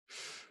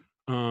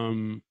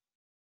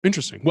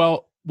 Interesting.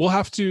 Well, we'll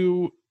have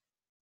to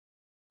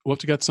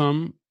get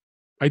some.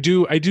 I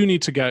do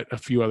need to get a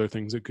few other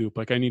things at Goop.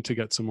 Like I need to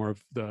get some more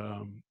of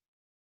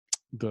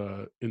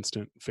the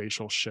instant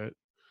facial shit.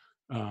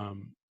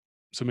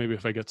 So maybe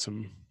if I get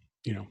some,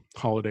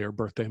 holiday or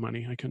birthday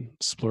money, I can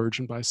splurge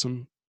and buy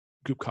some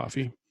Goop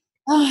coffee.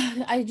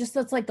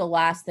 That's like the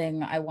last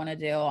thing I want to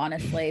do,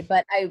 honestly.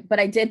 But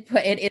I did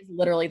put, it is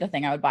literally the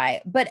thing I would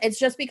buy. But it's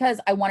just because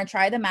I want to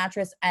try the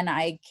mattress and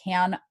I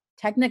can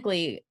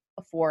technically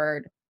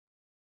afford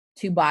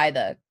to buy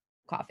the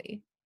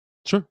coffee.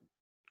 Sure.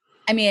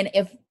 I mean,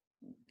 if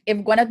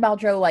Gwyneth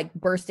Paltrow like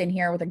burst in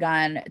here with a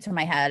gun to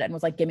my head and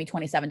was like, give me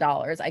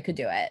 $27, I could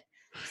do it.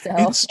 So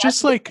it's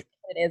just like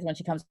it is when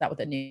she comes out with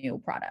a new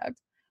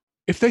product.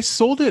 If they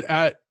sold it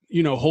at,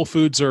 Whole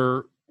Foods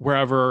or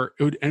wherever,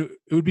 it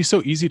would be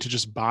so easy to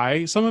just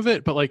buy some of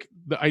it. But like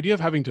the idea of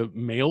having to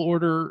mail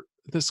order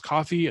this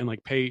coffee and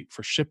like pay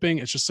for shipping,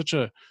 it's just such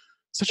a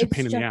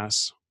pain in the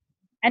ass.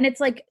 And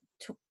it's like,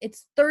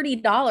 it's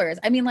 $30.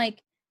 I mean,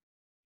 like,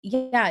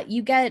 yeah,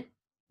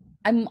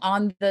 I'm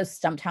on the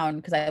Stumptown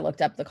because I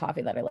looked up the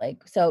coffee that I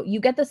like. So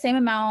you get the same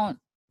amount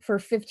for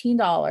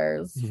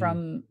 $15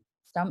 from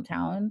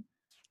Stumptown.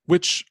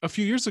 Which a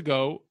few years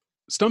ago,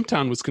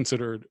 Stumptown was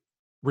considered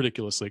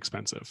ridiculously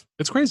expensive.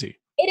 It's crazy.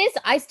 It is.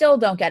 I still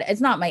don't get it.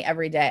 It's not my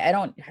everyday. I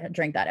don't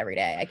drink that every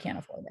day. I can't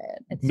afford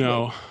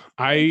it.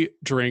 I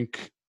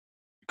drink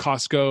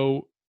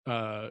Costco,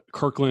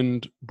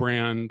 Kirkland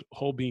brand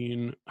whole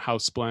bean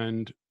house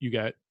blend. You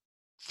get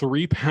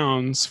 3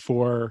 pounds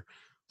for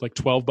like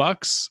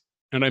 $12,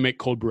 and I make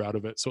cold brew out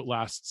of it. So it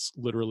lasts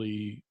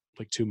literally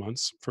like 2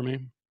 months for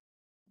me.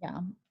 Yeah.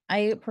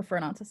 I prefer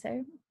not to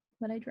say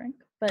what I drink,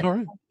 but all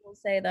right. I will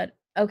say that,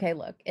 okay,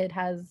 look, it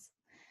has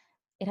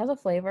a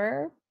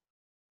flavor,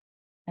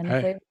 and the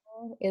flavor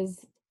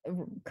is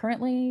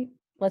currently,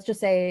 let's just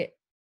say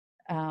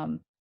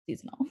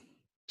seasonal.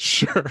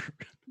 Sure.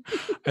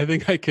 I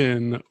think I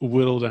can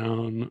whittle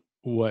down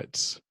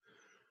what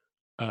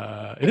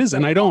it is.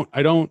 And I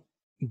don't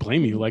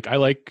blame you. Like I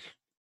like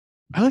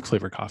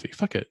flavored coffee.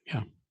 Fuck it.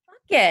 Yeah.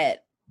 Fuck it.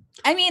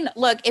 I mean,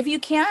 look, if you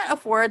can't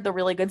afford the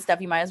really good stuff,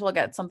 you might as well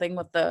get something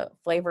with the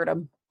flavor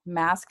to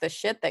mask the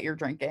shit that you're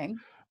drinking.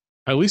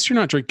 At least you're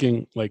not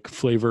drinking like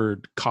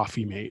flavored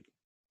Coffee Mate.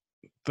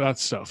 That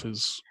stuff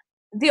is.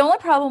 The only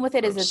problem with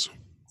it gross. is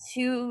it's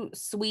too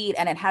sweet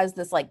and it has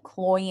this like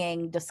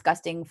cloying,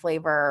 disgusting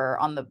flavor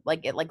on the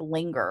like it like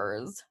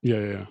lingers.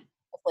 Yeah.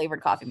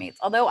 Flavored Coffee Mates.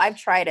 Although I've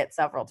tried it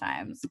several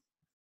times.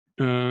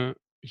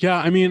 Yeah,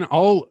 I mean,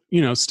 I'll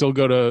still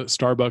go to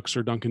Starbucks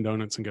or Dunkin'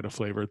 Donuts and get a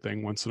flavored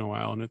thing once in a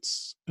while, and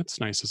it's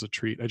nice as a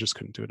treat. I just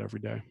couldn't do it every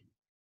day.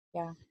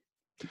 Yeah,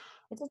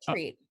 it's a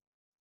treat.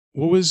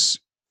 What was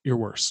your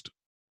worst?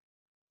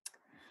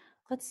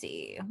 Let's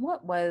see.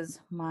 What was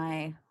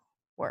my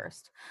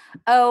worst?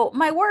 Oh,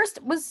 my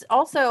worst was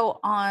also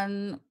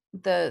on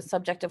the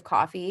subject of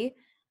coffee.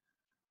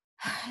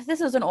 This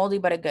is an oldie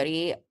but a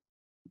goodie.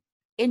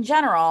 In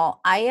general,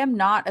 I am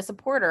not a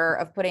supporter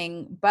of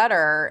putting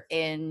butter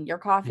in your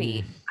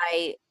coffee.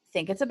 I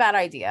think it's a bad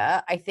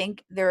idea. I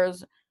think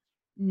there's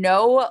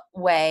no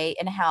way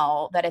in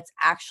hell that it's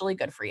actually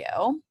good for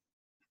you.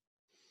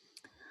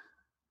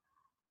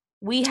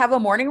 We have a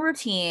morning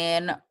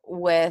routine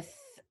with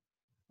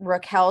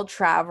Raquel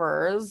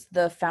Travers,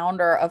 the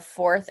founder of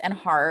Fourth and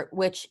Heart,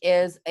 which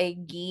is a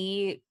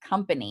ghee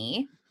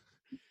company.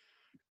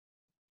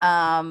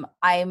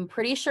 I'm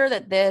pretty sure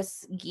that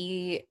this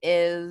ghee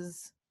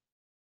is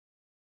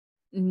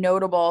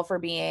notable for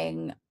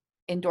being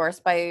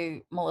endorsed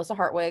by Melissa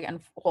Hartwig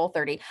and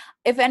Whole30.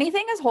 If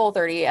anything is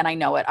Whole30, and I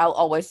know it, I'll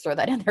always throw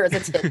that in there as a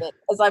tidbit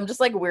because I'm just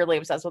like weirdly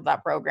obsessed with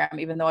that program,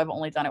 even though I've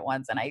only done it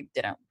once and I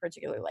didn't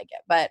particularly like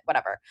it, but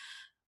whatever.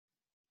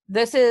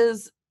 This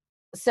is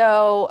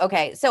so,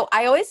 okay. So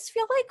I always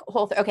feel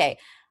like okay.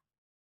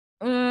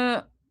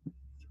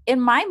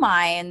 In my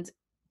mind,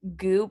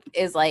 Goop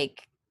is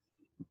like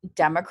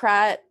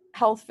Democrat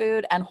health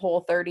food and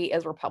Whole30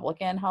 is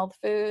Republican health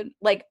food.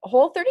 Like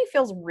Whole30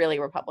 feels really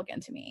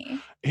Republican to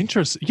me.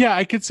 Interesting. Yeah,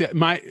 I could see it.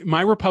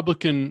 My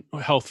Republican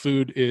health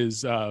food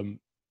is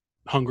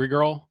Hungry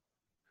Girl.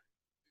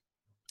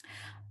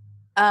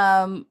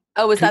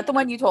 Oh, is that the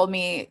one you told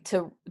me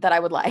that I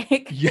would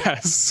like?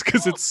 Yes,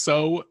 because it's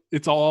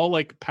all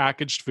like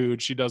packaged food.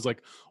 She does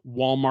like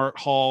Walmart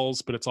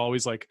hauls, but it's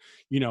always like,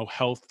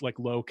 health, like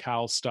low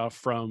cal stuff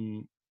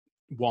from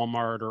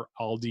Walmart or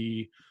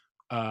Aldi.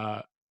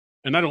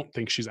 And I don't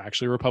think she's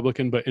actually a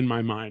Republican, but in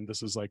my mind,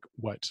 this is like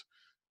what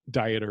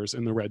dieters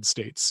in the red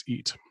states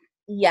eat.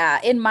 Yeah,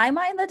 in my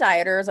mind, the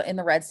dieters in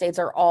the red states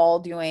are all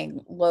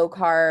doing low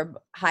carb,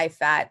 high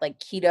fat, like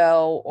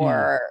keto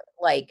or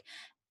like,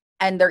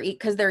 and they're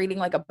eating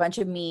like a bunch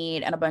of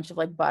meat and a bunch of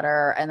like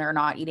butter, and they're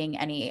not eating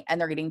any, and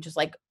they're eating just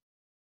like,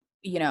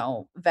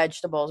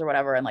 vegetables or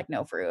whatever, and like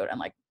no fruit and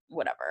like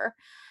whatever.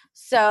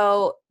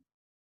 So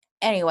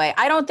anyway,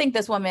 I don't think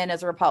this woman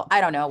is a Republican.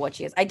 I don't know what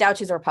she is. I doubt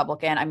she's a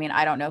Republican. I mean,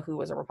 I don't know who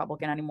was a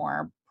Republican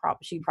anymore.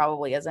 She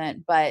probably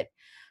isn't. But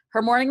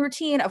her morning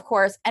routine, of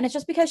course, and it's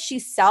just because she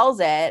sells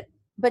it,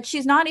 but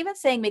she's not even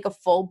saying make a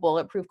full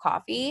bulletproof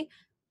coffee.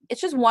 It's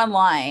just one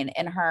line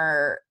in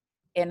her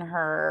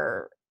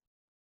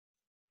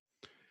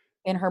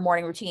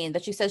morning routine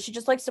that she says she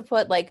just likes to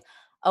put like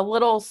a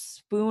little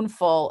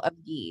spoonful of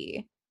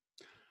ghee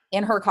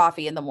in her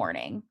coffee in the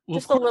morning. Well,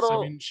 just a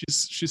little. I mean,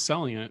 she's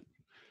selling it.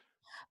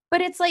 But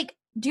it's like,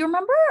 do you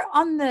remember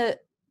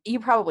you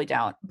probably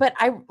don't, but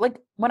I like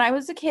when I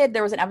was a kid,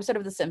 there was an episode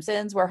of The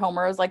Simpsons where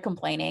Homer was like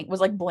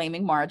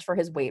blaming Marge for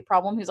his weight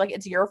problem. He was like,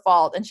 it's your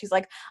fault. And she's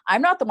like,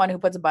 I'm not the one who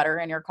puts butter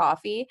in your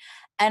coffee.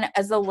 And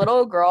as a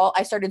little girl,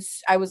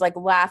 I was like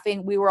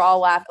laughing. We were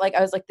all laughing. Like,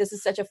 I was like, this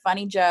is such a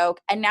funny joke.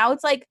 And now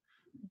it's like,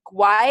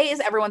 why is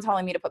everyone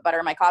telling me to put butter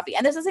in my coffee?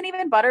 And this isn't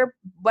even butter,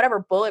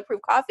 whatever, bulletproof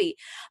coffee.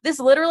 This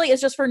literally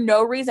is just for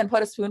no reason.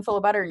 Put a spoonful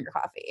of butter in your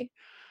coffee.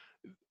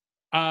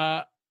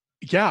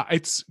 Yeah,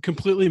 it's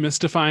completely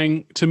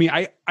mystifying to me.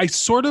 I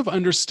sort of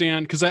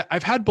understand because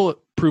I've had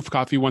bulletproof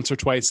coffee once or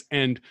twice,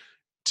 and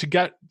to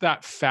get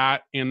that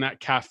fat and that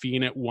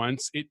caffeine at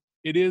once, it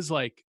is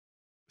like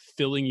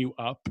filling you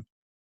up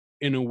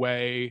in a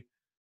way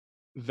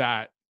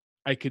that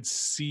I could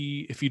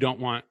see if you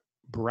don't want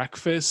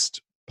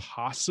breakfast,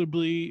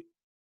 possibly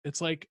it's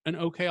like an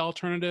okay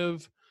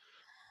alternative.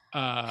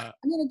 I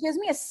mean, it gives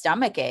me a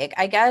stomach ache.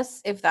 I guess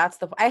if that's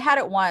I had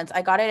it once.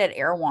 I got it at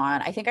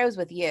Erewhon. I think I was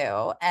with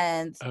you,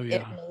 and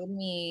it made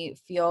me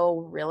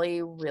feel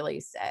really, really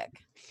sick.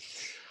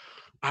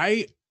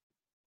 I'm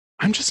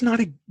just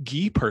not a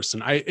ghee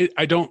person.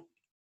 I don't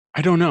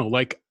know.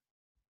 Like,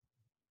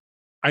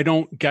 I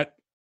don't get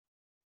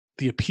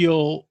the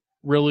appeal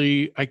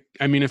really.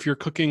 I mean, if you're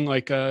cooking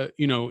like an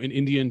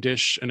Indian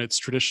dish and it's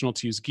traditional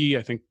to use ghee,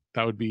 I think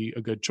that would be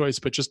a good choice.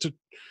 But just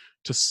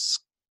to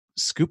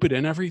scoop it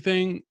in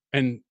everything,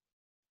 and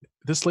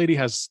this lady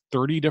has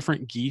 30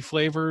 different ghee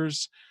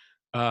flavors.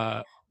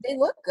 They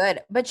look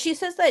good. But she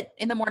says that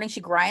in the morning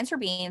she grinds her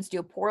beans, do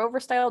a pour-over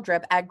style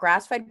drip, add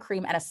grass-fed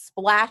cream, and a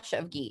splash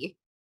of ghee.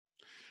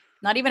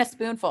 Not even a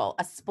spoonful,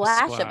 a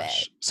splash of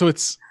it. So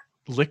it's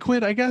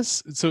liquid, I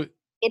guess? So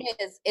it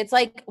is. It's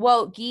like,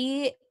 well,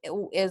 ghee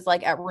is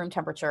like at room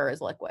temperature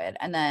is liquid,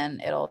 and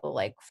then it'll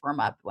like firm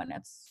up when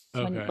it's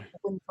when you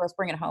first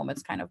bring it home.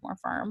 It's kind of more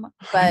firm.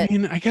 But I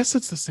mean, I guess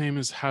it's the same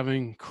as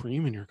having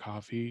cream in your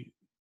coffee.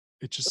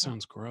 It just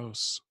sounds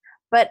gross.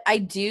 But I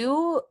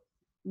do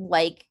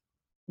like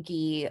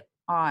ghee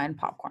on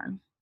popcorn.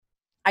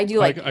 I do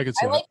like. I could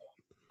see that.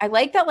 I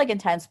like that like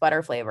intense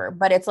butter flavor,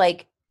 but it's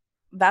like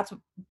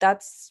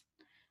that's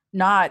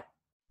not.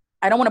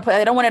 I don't want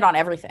it on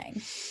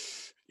everything.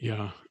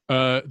 Yeah.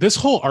 This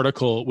whole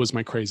article was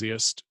my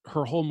craziest.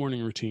 Her whole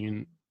morning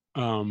routine.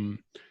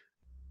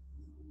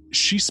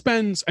 She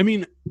spends, I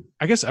mean,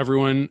 I guess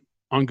everyone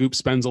on Goop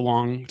spends a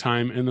long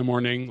time in the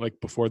morning, like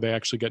before they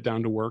actually get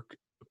down to work.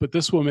 But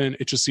this woman,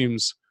 it just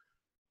seems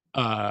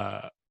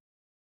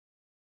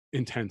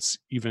intense,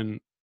 even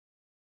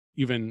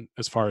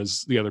as far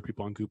as the other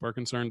people on Goop are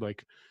concerned.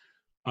 Like,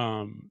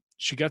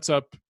 she gets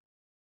up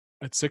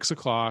at 6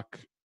 o'clock,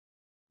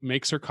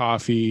 makes her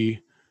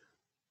coffee.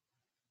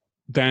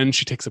 Then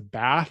she takes a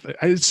bath.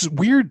 It's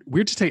weird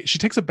to take. She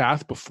takes a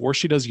bath before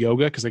she does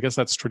yoga, because I guess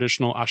that's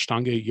traditional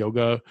Ashtanga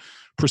yoga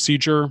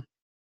procedure.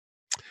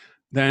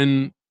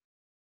 Then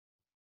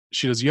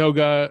she does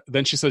yoga.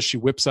 Then she says she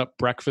whips up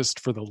breakfast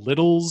for the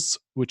littles,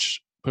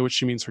 by which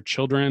she means her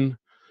children,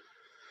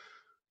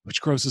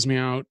 which grosses me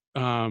out.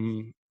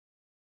 Then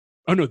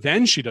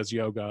she does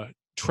yoga,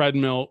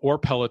 treadmill or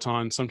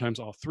Peloton, sometimes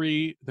all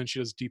three. Then she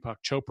does Deepak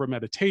Chopra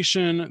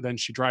meditation. Then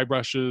she dry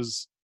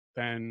brushes.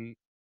 Then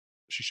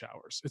she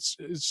showers. It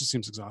just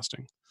seems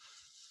exhausting.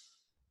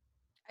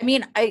 I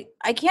mean, I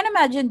can't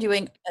imagine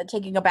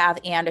taking a bath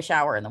and a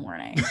shower in the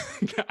morning.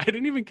 I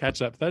didn't even catch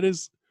that.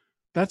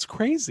 That's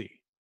crazy.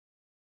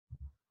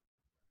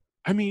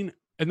 I mean,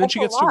 and then she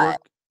gets to work.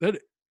 That,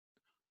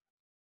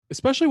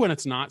 especially when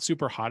it's not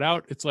super hot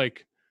out, it's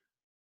like,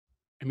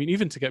 I mean,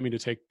 even to get me to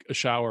take a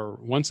shower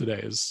once a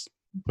day is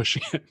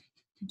pushing it.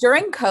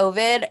 During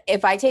COVID,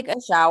 if I take a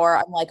shower,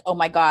 I'm like, oh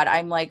my God,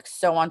 I'm like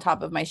so on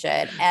top of my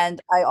shit.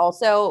 And I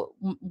also,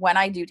 when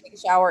I do take a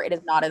shower, it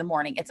is not in the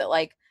morning. It's at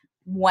like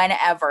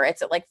whenever.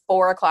 It's at like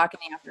 4 o'clock in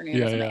the afternoon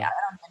or something. Yeah. I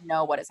don't even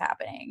know what is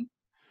happening.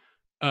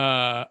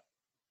 The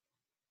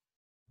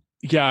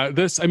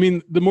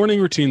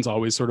morning routines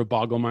always sort of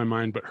boggle my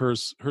mind, but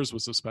hers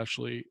was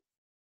especially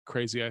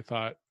crazy, I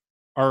thought.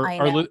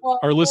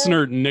 Our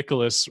listener,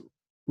 Nicholas,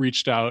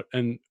 reached out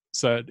and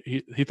said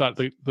he thought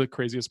the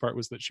craziest part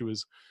was that she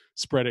was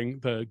spreading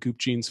the Goop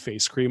Jeans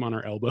face cream on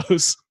her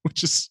elbows,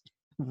 which is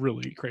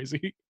really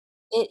crazy.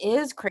 It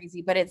is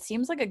crazy, but it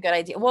seems like a good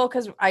idea. Well,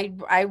 because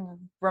I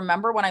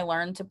remember when I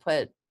learned to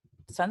put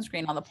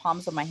sunscreen on the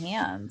palms of my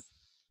hands.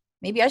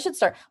 Maybe I should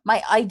start.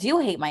 I do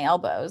hate my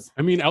elbows.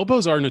 I mean,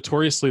 elbows are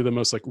notoriously the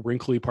most like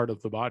wrinkly part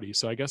of the body,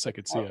 so I guess I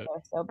could see it.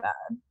 They're so bad.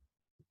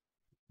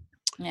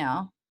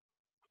 Yeah.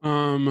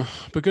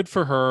 But good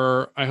for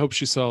her. I hope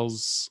she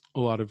sells a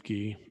lot of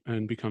ghee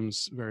and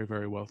becomes very,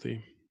 very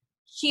wealthy.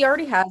 She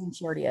already has, and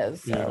she already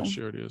is. So. Yeah,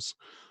 she already is.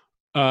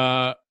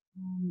 Oh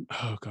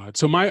God.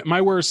 So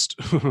my worst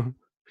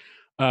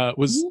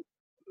was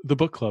the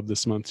book club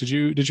this month. Did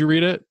you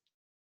read it?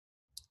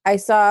 I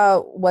saw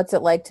What's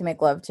It Like to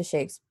Make Love to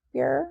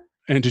Shakespeare.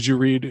 And did you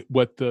read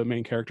what the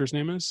main character's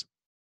name is?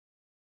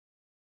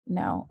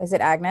 No. Is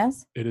it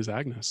Agnes? It is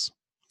Agnes.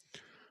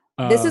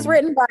 This is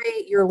written by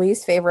your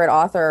least favorite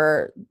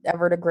author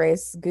ever to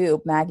grace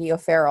Goop, Maggie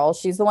O'Farrell.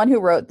 She's the one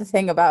who wrote the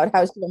thing about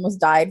how she almost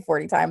died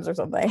 40 times or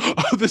something.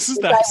 Oh, this is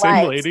that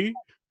same lady?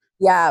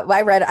 Yeah,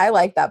 I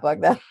like that book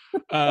though.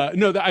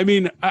 No, I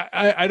mean,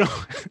 I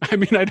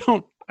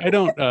don't,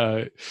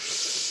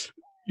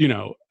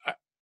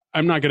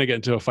 I'm not going to get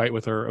into a fight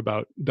with her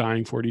about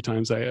dying 40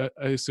 times. I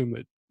assume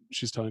that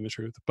she's telling the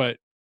truth, but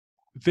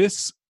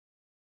this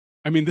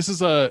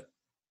is a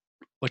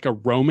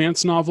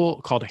romance novel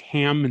called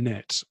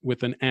Hamnet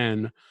with an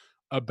N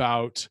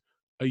about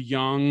a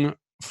young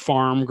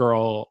farm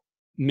girl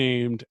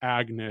named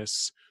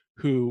Agnes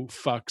who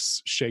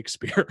fucks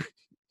Shakespeare.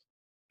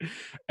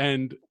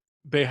 And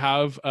they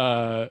have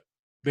a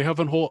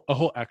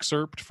whole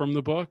excerpt from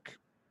the book.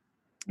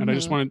 And I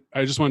just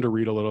wanted to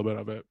read a little bit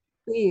of it.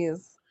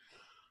 Please.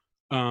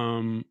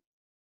 Okay,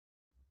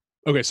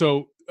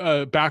 so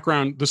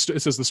background, it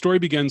says the story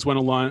begins when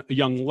a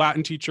young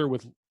Latin teacher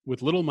with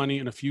little money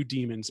and a few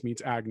demons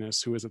meets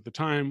Agnes, who is at the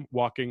time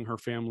walking her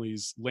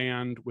family's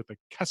land with a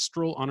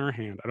kestrel on her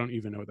hand. I don't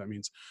even know what that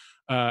means.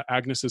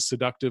 Agnes is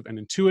seductive and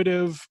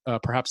intuitive,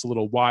 perhaps a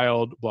little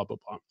wild, blah, blah,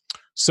 blah.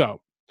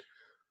 So,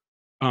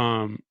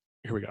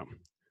 here we go.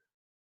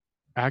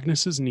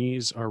 Agnes's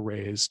knees are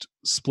raised,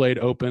 splayed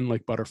open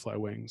like butterfly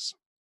wings.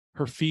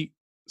 Her feet,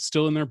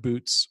 still in their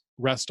boots,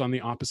 rest on the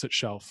opposite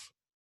shelf.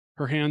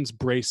 Her hands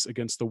brace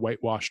against the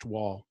whitewashed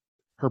wall.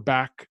 Her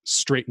back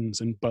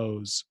straightens and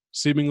bows,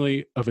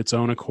 seemingly of its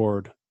own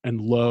accord, and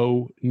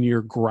low,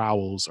 near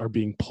growls are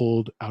being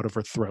pulled out of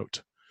her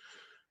throat.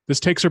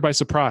 This takes her by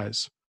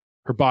surprise.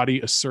 her body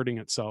asserting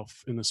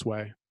itself in this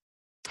way,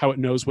 how it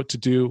knows what to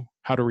do,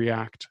 how to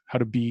react, how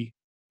to be,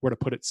 where to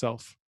put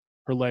itself,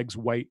 her legs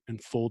white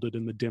and folded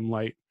in the dim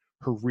light,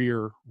 her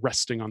rear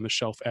resting on the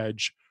shelf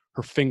edge,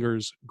 her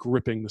fingers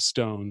gripping the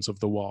stones of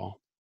the wall.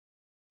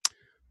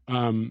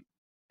 And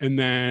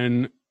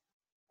then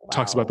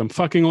talks about them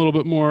fucking a little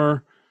bit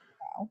more.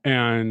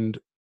 And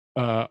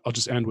I'll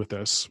just end with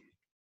this.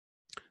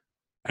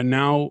 And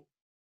now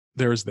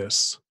there's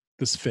this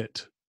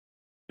fit.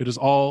 It is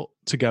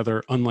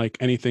altogether unlike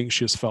anything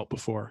she has felt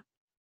before.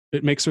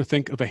 It makes her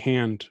think of a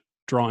hand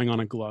drawing on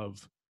a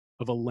glove,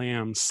 of a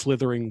lamb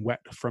slithering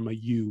wet from a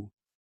yew,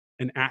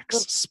 an axe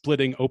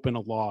splitting open a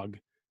log,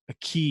 a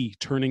key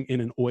turning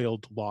in an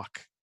oiled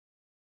lock.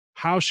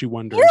 How, she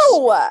wonders,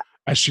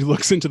 as she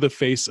looks into the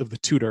face of the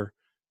tutor,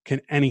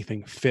 can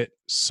anything fit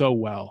so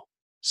well,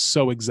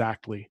 so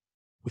exactly,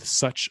 with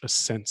such a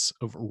sense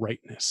of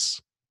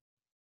rightness?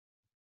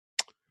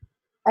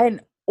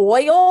 An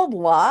oiled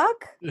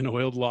lock? An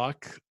oiled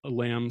lock, a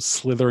lamb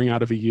slithering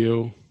out of a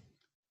yew.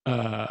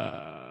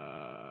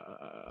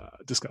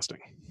 Disgusting.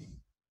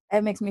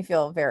 It makes me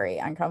feel very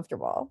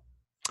uncomfortable.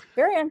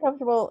 Very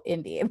uncomfortable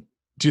indeed.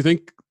 Do you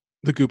think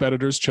the Goop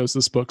editors chose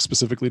this book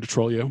specifically to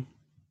troll you?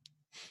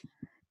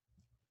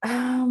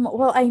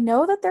 Well, I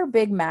know that they're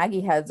big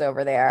Maggie heads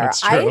over there.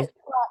 That's true. I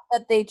thought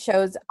that they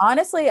chose,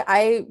 honestly,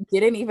 I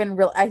didn't even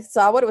I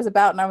saw what it was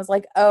about and I was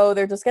like, oh,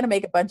 they're just going to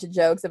make a bunch of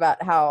jokes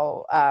about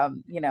how,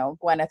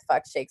 Gwyneth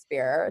fucked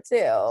Shakespeare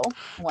too.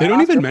 They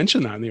don't even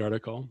mention that in the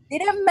article. They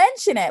didn't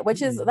mention it,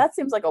 which is, that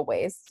seems like a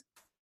waste.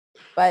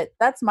 But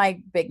that's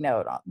my big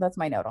note. That's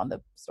my note on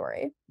the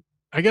story.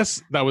 I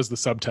guess that was the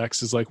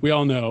subtext, is like, we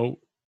all know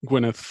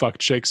Gwyneth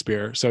fucked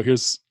Shakespeare. So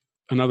here's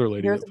another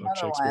lady that fucked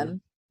Shakespeare.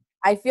 One.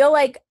 I feel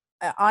like,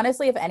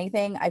 honestly, if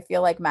anything, I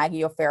feel like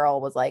Maggie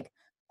O'Farrell was like,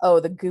 oh,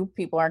 the Goop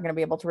people aren't going to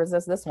be able to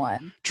resist this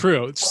one.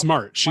 True. It's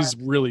smart. She's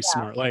really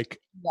smart. Like,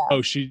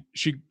 oh, she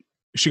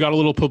got a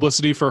little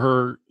publicity for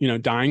her,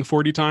 dying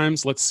 40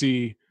 times. Let's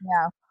see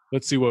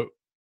what,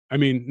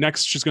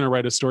 next she's going to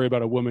write a story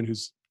about a woman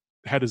whose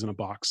head is in a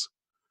box.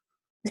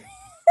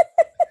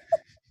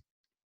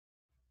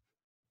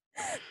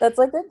 That's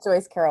like the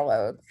Joyce Carol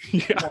Oates.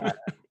 Yeah.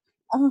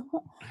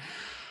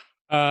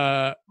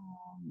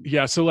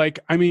 Yeah. So I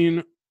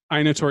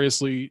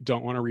notoriously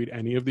don't want to read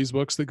any of these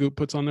books that Goop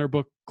puts on their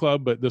book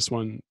club, but this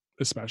one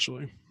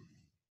especially.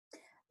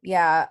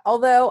 Yeah.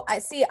 Although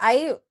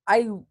I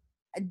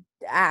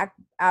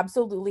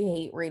absolutely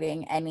hate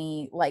reading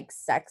any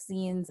sex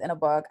scenes in a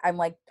book. I'm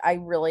like,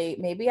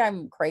 maybe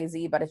I'm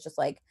crazy, but it's just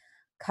like,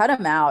 cut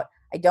them out.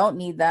 I don't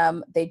need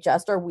them. They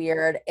just are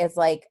weird. It's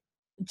like,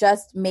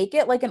 just make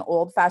it like an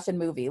old fashioned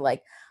movie.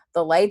 Like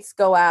the lights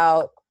go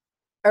out,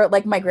 or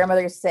like my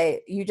grandmother used to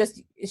say,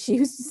 she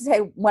used to say,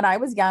 when I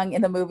was young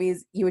in the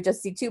movies, you would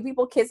just see two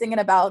people kissing on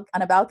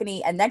a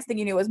balcony, and next thing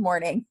you knew it was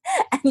morning,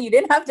 and you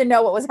didn't have to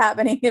know what was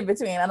happening in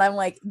between. And I'm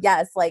like,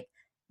 yes, like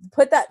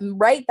put that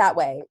right that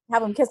way.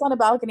 Have them kiss on a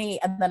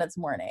balcony, and then it's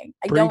morning.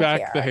 Bring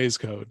back the Hays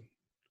Code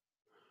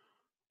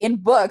in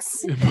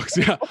books. In books,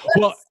 yeah.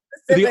 Well,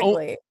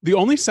 the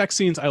only sex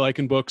scenes I like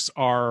in books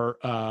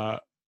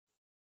are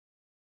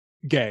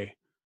gay,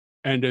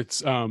 and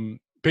it's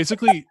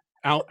basically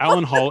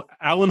Alan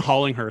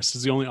Hollinghurst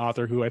is the only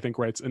author who I think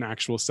writes an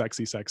actual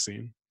sexy sex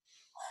scene.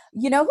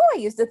 You know who I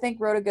used to think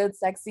wrote a good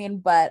sex scene,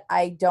 but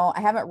I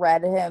haven't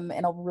read him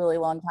in a really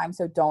long time,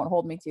 so don't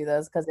hold me to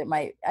this because it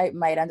might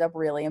end up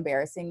really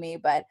embarrassing me.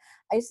 But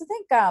I used to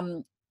think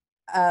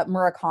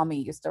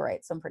Murakami used to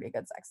write some pretty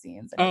good sex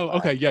scenes. Oh,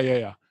 okay,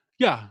 yeah.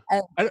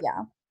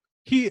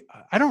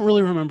 I don't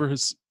really remember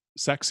his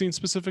sex scene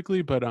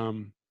specifically, but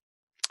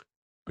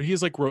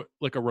he's like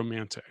a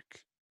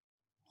romantic.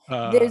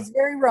 There's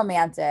very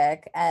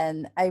romantic,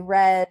 and I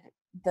read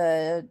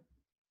the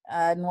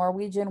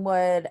Norwegian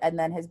Wood, and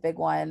then his big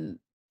one,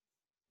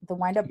 the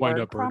Wind Up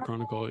Bird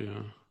Chronicle.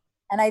 Yeah.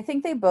 And I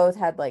think they both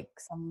had like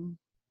some.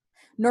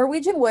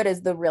 Norwegian Wood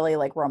is the really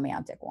like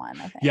romantic one,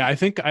 I think. Yeah, I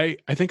think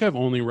I've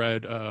only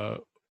read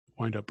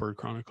Wind Up Bird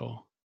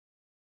Chronicle.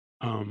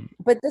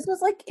 But this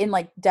was like in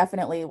like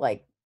definitely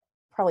like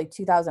probably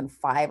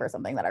 2005 or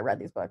something that I read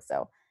these books.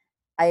 So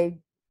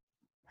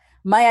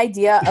my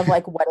idea of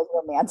like what is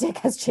romantic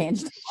has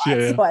changed a lot.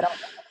 Yeah. So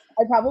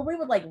I probably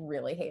would like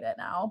really hate it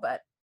now,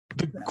 but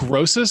the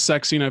grossest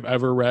sex scene I've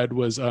ever read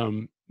was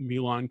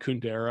Milan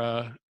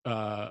Kundera.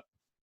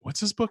 What's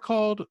his book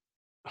called?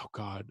 Oh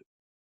God,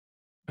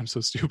 I'm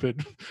so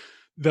stupid.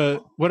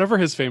 Whatever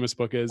his famous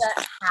book is.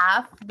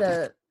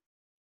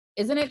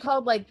 Isn't it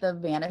called like The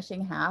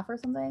Vanishing Half or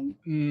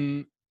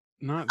something?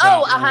 Not that.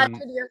 Oh,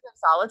 100 Years of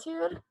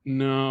Solitude?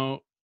 No.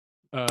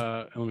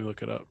 Let me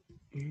look it up.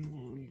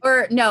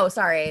 Or no,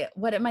 sorry.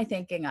 What am I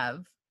thinking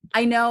of?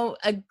 I know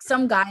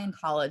some guy in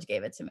college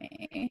gave it to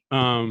me.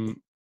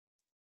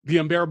 The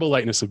Unbearable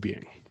Lightness of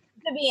Being.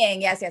 The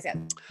Being, yes.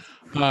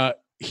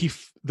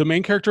 The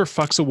main character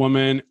fucks a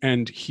woman,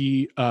 and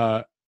he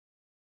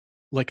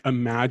like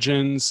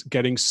imagines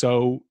getting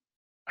so,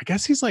 I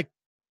guess he's like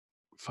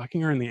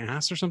fucking her in the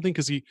ass or something,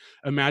 because he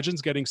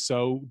imagines getting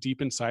so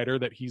deep inside her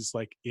that he's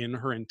like in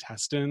her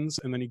intestines,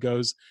 and then he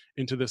goes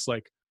into this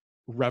like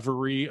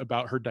reverie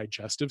about her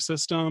digestive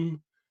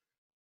system.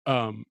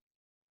 And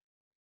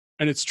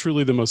it's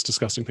truly the most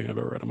disgusting thing I've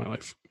ever read in my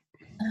life.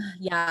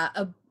 Yeah,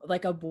 a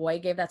boy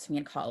gave that to me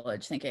in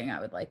college, thinking I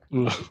would like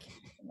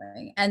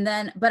and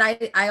then, but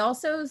I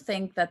also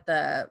think that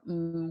the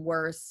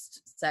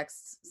worst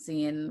sex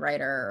scene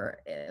writer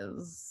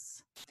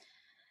is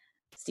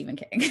Stephen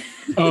King.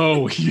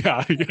 Oh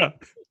yeah.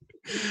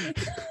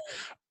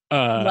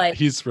 Like,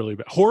 he's really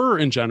bad. Horror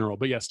in general,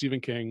 but yeah, Stephen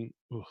King.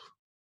 Ugh.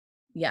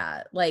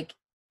 Yeah, like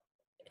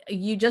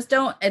you just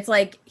don't, it's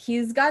like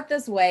he's got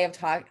this way of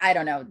I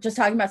don't know, just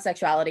talking about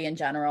sexuality in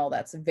general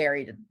that's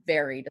very,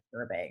 very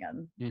disturbing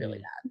and really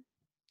bad.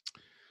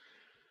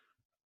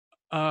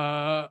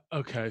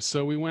 Okay,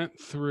 so we went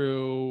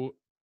through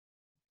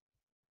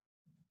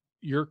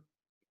we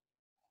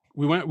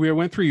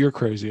went through your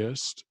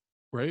craziest,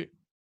 right?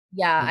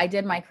 Yeah, I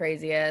did my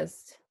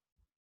craziest.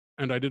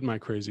 And I did my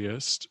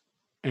craziest.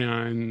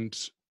 And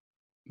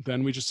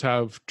then we just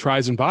have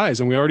tries and buys,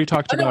 and we already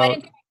talked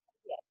about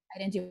I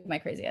didn't do my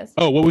craziest.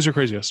 Oh, what was your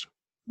craziest?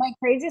 My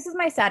craziest is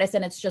my saddest,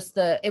 and it's just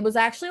it was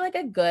actually like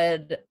a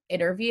good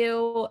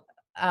interview.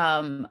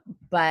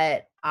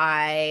 But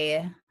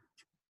I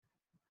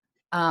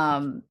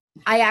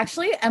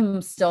actually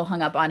am still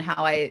hung up on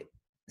how I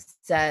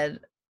said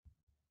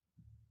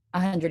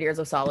 100 Years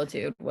of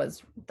Solitude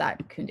was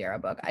that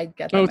Kundera book. I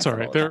get that. Oh, it's all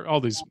right. They're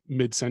all these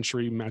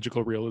mid-century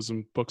magical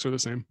realism books are the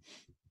same.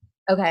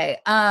 Okay.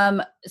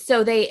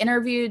 So they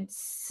interviewed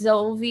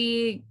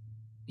Sylvie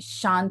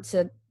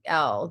Chantal,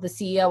 the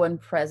CEO and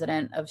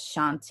president of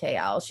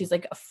Chantal. She's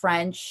like a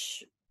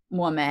French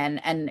woman,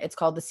 and it's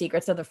called The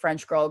Secrets of the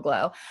French Girl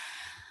Glow.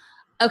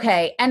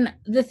 Okay. And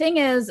the thing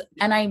is,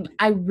 and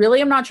I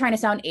really am not trying to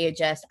sound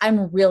ageist.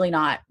 I'm really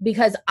not,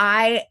 because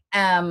I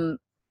am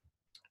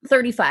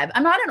 35.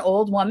 I'm not an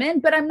old woman,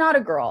 but I'm not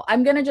a girl.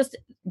 I'm going to just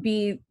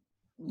be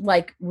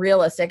like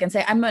realistic and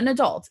say I'm an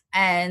adult.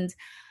 And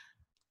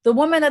the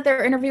woman that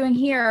they're interviewing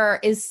here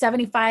is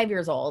 75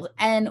 years old.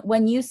 And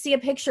when you see a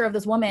picture of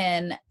this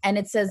woman and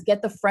it says,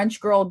 get the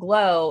French girl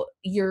glow,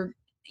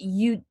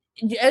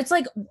 it's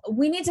like,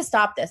 we need to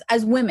stop this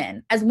as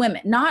women,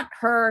 not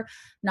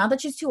that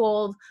she's too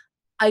old.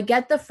 I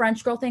get the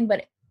French girl thing,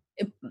 but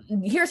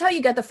here's how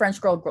you get the French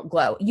girl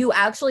glow. You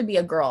actually be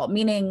a girl,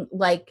 meaning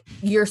like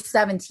you're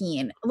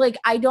 17. Like,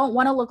 I don't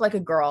want to look like a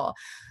girl.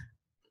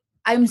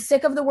 I'm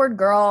sick of the word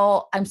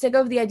girl. I'm sick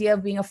of the idea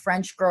of being a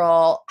French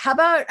girl. How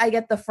about I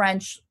get the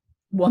French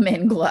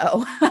woman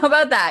glow? How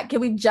about that?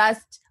 Can we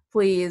just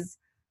please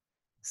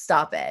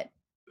stop it?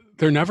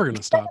 They're never going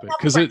to stop it,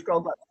 because it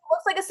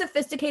looks like a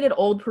sophisticated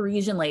old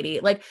Parisian lady.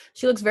 Like,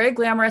 she looks very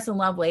glamorous and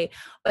lovely,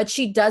 but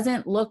she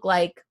doesn't look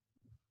like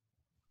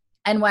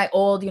NY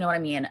old, you know what I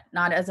mean?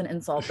 Not as an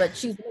insult, but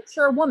she's a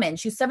mature woman.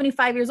 She's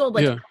 75 years old.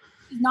 Like,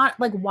 she's not,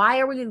 like, why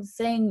are we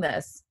saying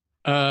this?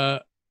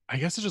 I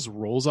guess it just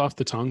rolls off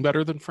the tongue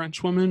better than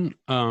French woman.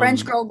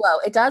 French girl glow.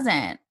 It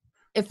doesn't.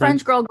 If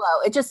French girl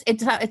glow, it's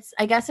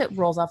I guess it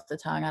rolls off the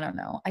tongue. I don't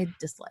know. I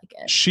dislike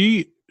it.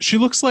 She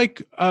looks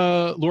like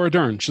Laura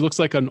Dern. She looks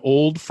like an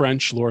old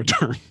French Laura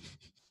Dern.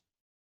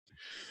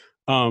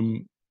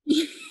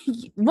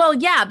 Well,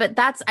 yeah, but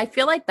I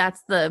feel like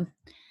that's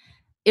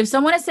if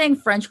someone is saying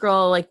French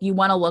girl, like, you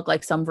want to look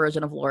like some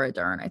version of Laura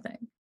Dern, I think.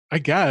 I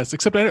guess,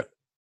 except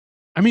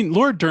I mean,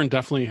 Laura Dern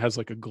definitely has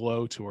like a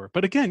glow to her,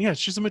 but again, yeah,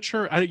 she's a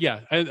mature. I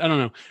don't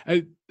know.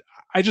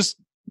 I just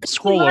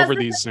scroll over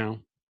these now.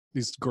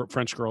 These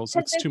French girls,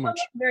 it's too much.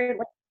 Very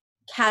like,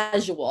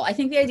 casual. I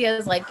think the idea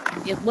is like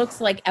it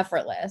looks like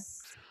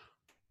effortless.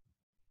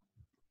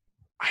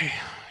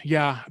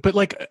 But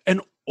like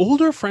an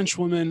older French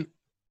woman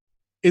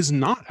is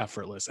not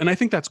effortless, and I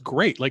think that's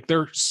great. Like,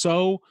 they're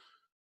so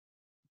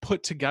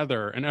put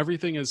together, and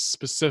everything is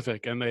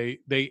specific, and they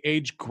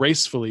age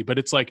gracefully. But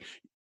it's like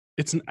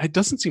it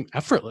doesn't seem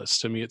effortless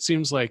to me. It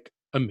seems like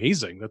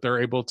amazing that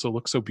they're able to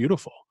look so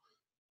beautiful,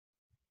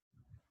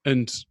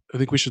 and I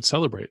think we should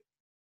celebrate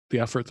the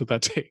effort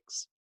that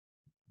takes.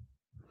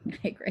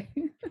 I agree.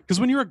 Because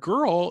when you're a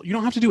girl, you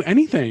don't have to do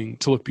anything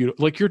to look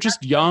beautiful. Like, you're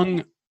just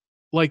young,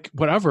 like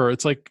whatever.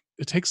 It's like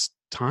it takes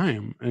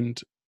time, and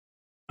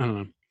I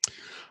don't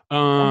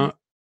know.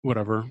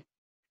 Whatever.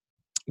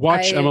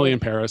 Watch Emily in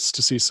Paris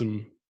to see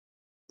some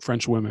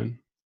French women.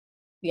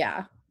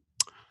 Yeah,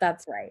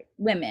 that's right.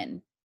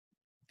 Women.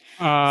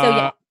 So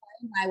yeah,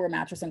 I were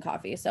Mattress and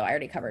Coffee, so I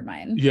already covered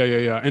mine.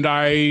 Yeah. And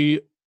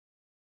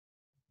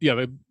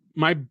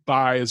my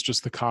buy is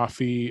just the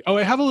coffee. Oh,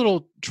 I have a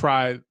little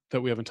try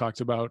that we haven't talked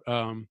about.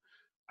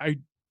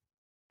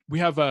 We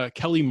have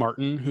Kelly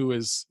Martin, who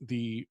is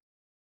the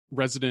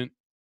resident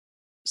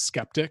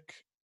skeptic,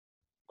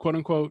 quote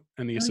unquote,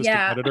 and the assistant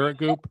editor at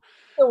Goop.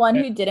 The one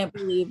who didn't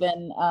believe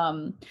in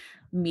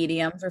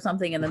mediums or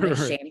something, and then they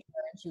shamed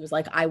her, and she was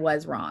like, "I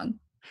was wrong."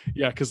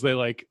 Yeah, because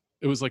it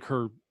was like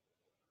her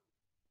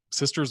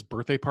sister's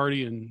birthday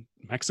party in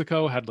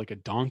Mexico had like a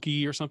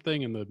donkey or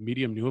something, and the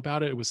medium knew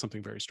about it. It was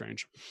something very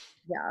strange.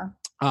 Yeah.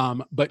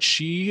 But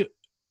she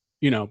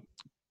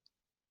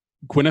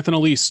Gwyneth and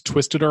Elise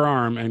twisted her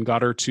arm and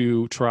got her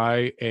to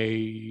try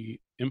a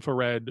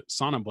infrared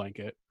sauna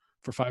blanket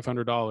for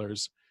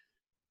 $500,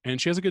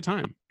 and she has a good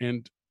time.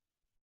 And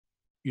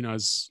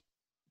as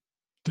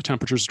the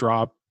temperatures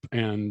drop,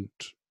 and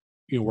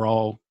we're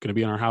all going to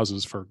be in our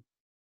houses for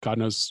God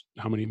knows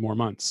how many more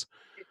months,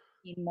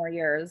 15 more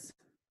years.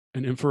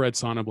 An infrared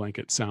sauna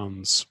blanket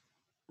sounds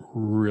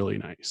really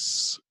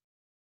nice.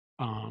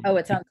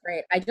 It sounds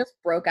great. I just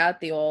broke out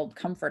the old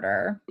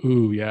comforter.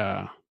 Ooh,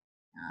 yeah.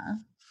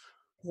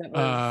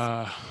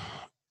 Oh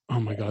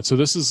my God. So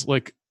this is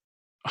like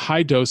a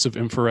high dose of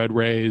infrared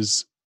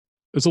rays.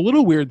 It's a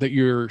little weird that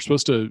you're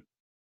supposed to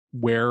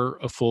wear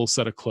a full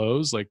set of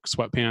clothes, like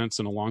sweatpants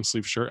and a long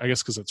sleeve shirt, I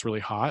guess, because it's really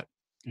hot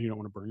and you don't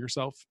want to burn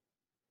yourself.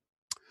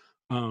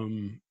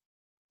 And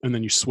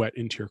then you sweat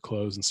into your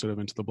clothes instead of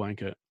into the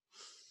blanket.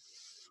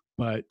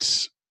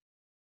 But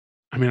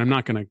I mean, I'm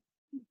not going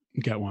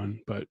to get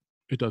one, but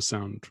it does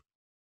sound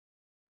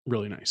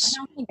really nice. I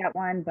don't want to get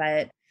one,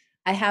 but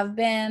I have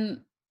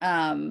been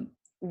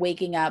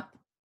waking up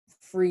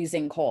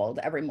freezing cold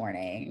every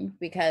morning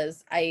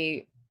because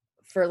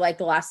for like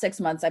the last 6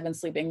 months, I've been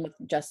sleeping with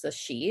just the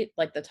sheet,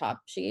 like the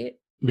top sheet.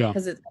 Yeah.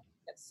 Because it's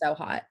so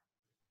hot.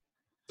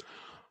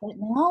 But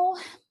now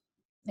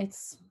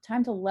it's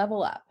time to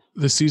level up.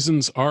 The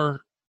seasons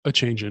are a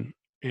changing.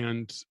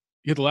 And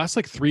the last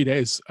like 3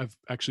 days, I've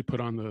actually put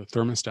on the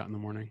thermostat in the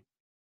morning.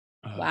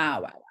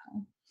 Wow.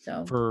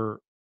 So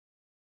for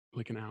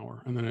like an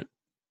hour. And then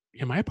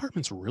my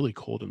apartment's really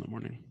cold in the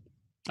morning.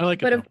 I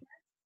like it.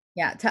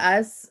 But to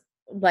us,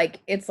 like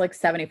it's like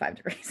 75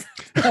 degrees.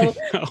 So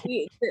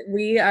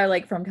we are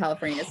like from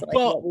California. So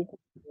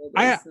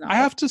like I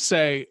have to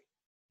say,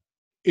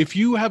 if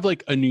you have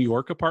like a New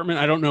York apartment,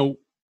 I don't know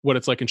what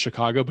it's like in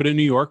Chicago, but in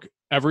New York,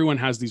 everyone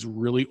has these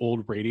really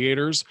old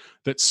radiators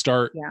that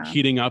start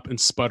heating up and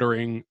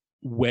sputtering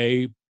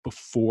way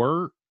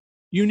before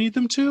you need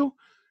them to.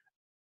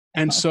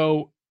 And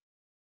so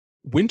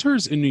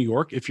winters in New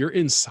York, if you're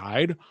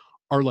inside,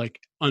 are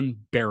like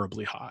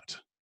unbearably hot.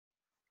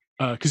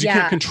 Because you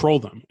can't control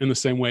them in the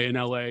same way in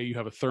LA, you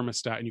have a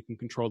thermostat and you can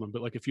control them.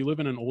 But like if you live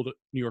in an old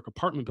New York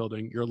apartment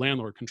building, your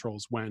landlord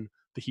controls when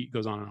the heat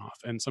goes on and off.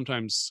 And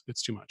sometimes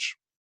it's too much.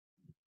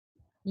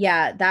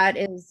 Yeah, that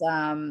is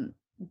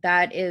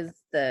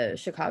the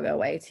Chicago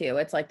way too.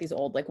 It's like these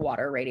old like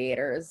water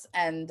radiators.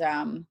 And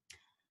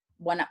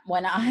when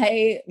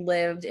I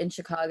lived in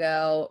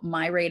Chicago,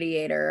 my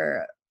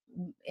radiator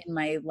in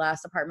my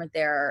last apartment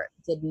there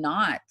did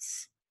not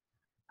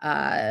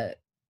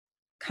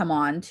come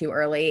on too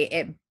early.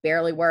 It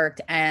barely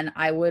worked, and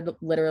I would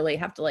literally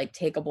have to like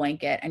take a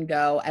blanket and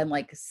go and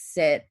like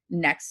sit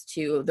next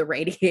to the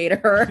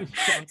radiator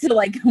to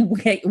like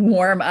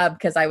warm up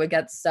because I would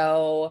get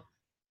so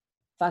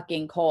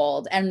fucking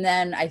cold. And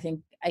then I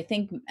think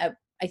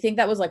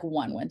that was like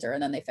one winter,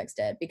 and then they fixed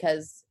it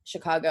because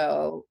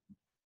Chicago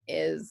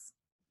is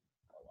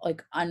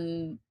like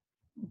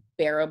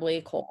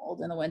unbearably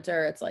cold in the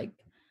winter. It's like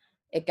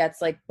it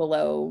gets like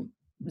below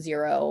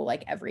zero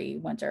like every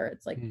winter.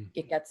 It's like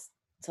it gets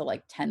to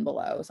like 10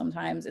 below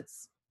sometimes.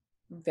 It's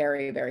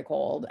very, very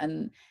cold.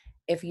 And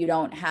if you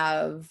don't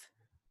have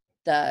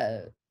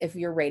if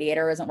your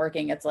radiator isn't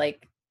working, it's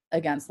like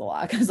against the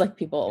law because like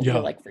people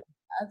will like freak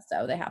out,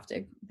 so they have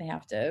to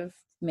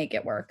make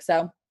it work.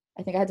 So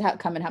I think I had to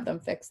come and have them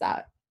fix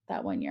that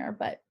 1 year.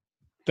 But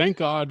thank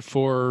God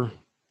for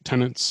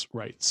tenants'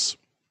 rights.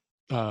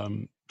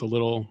 The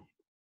little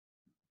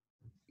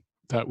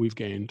that we've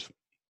gained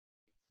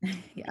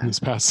in this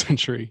past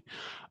century.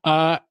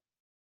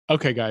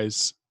 Okay,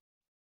 guys,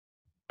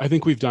 I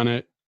think we've done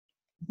it.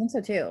 I think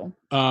so too.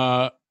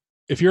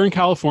 If you're in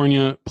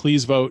California,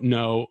 please vote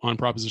no on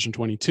Proposition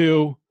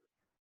 22.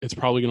 It's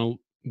probably going to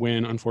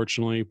win,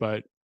 unfortunately,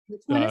 but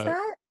which one is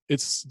that?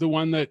 It's the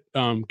one that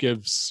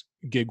gives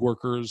gig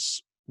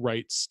workers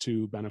rights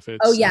to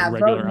benefits and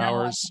regular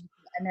hours.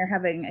 And they're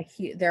having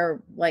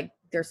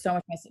there's so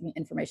much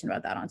information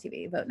about that on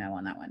TV. Vote no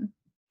on that one.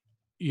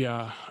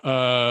 Yeah.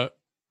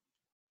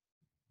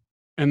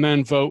 And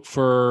then vote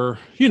for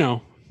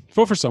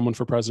someone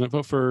for president.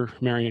 Vote for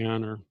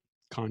Marianne or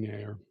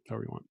Kanye or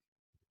however you want.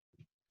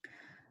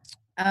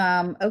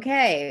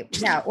 Okay.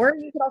 Yeah. Or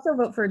you could also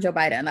vote for Joe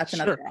Biden. That's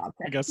another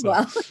option. I guess so.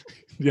 Well.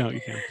 Yeah,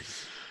 you can.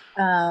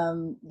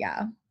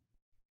 Yeah.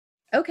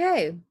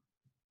 Okay.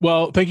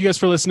 Well, thank you guys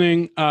for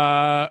listening.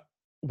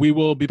 We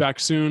will be back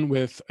soon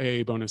with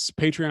a bonus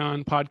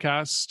Patreon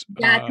podcast.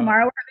 Yeah,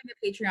 tomorrow we're having a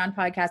Patreon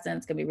podcast and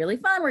it's going to be really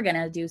fun. We're going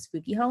to do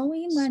spooky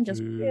Halloween one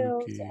just for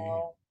you.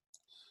 So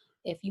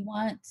if you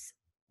want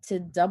to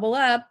double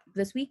up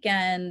this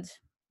weekend,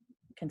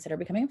 consider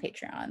becoming a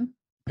Patreon.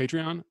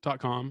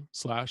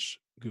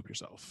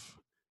 Patreon.com/goopyourself.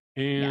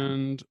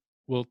 And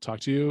we'll talk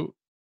to you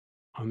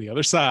on the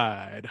other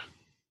side.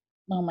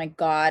 Oh my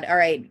God. All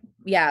right.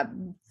 Yeah.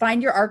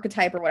 Find your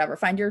archetype or whatever.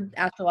 Find your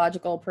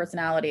astrological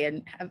personality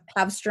and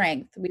have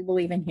strength. We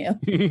believe in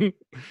you.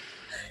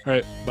 All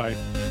right. Bye.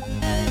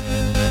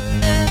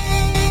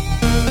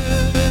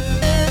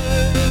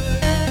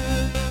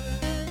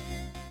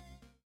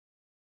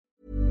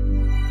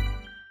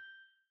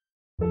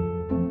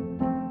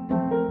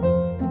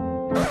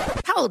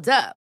 Hold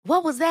up.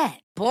 What was that?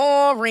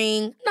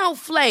 Boring. No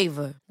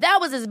flavor. That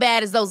was as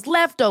bad as those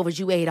leftovers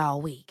you ate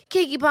all week.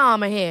 Keke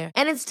Palmer here.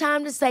 And it's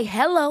time to say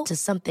hello to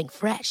something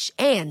fresh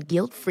and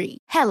guilt-free.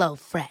 Hello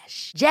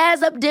Fresh.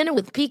 Jazz up dinner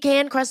with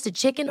pecan-crusted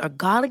chicken or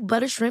garlic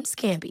butter shrimp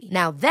scampi.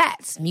 Now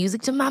that's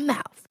music to my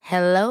mouth.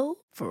 Hello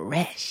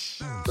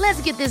Fresh.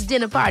 Let's get this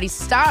dinner party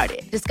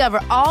started. Discover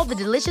all the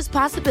delicious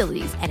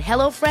possibilities at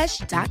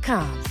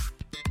HelloFresh.com.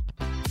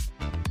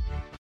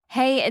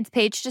 Hey, it's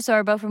Paige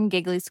DeSorbo from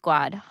Giggly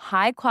Squad.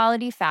 High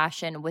quality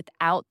fashion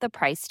without the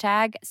price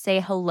tag. Say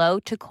hello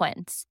to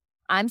Quince.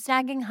 I'm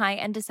snagging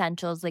high-end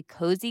essentials like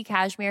cozy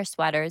cashmere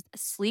sweaters,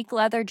 sleek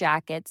leather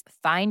jackets,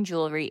 fine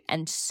jewelry,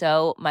 and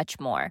so much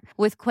more.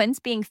 With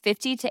Quince being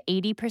 50 to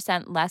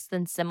 80% less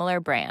than similar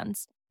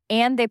brands.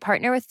 And they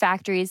partner with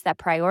factories that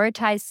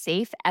prioritize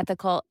safe,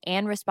 ethical,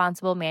 and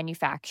responsible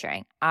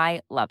manufacturing.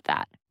 I love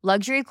that.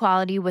 Luxury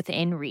quality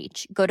within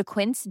reach. Go to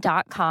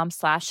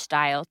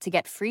quince.com/style to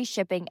get free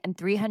shipping and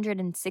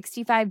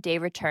 365-day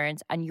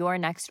returns on your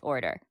next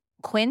order.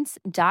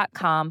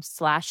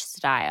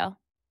 Quince.com/style.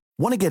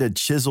 Want to get a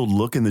chiseled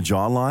look in the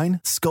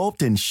jawline?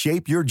 Sculpt and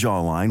shape your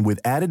jawline with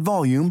added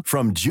volume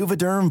from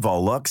Juvederm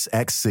Volux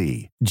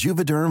XC.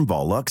 Juvederm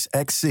Volux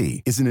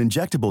XC is an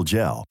injectable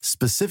gel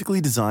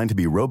specifically designed to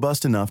be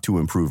robust enough to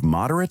improve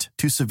moderate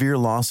to severe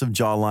loss of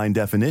jawline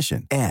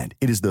definition. And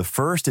it is the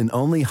first and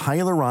only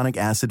hyaluronic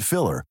acid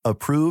filler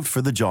approved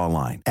for the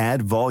jawline.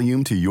 Add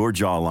volume to your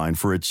jawline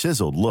for a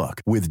chiseled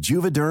look with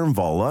Juvederm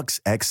Volux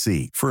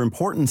XC. For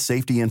important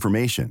safety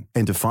information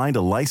and to find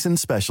a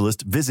licensed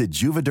specialist, visit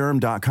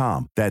Juvederm.com.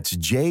 That's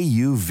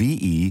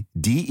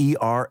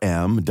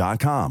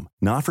Juvederm.com.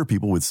 Not for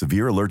people with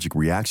severe allergic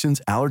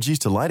reactions, allergies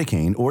to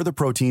lidocaine, or the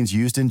proteins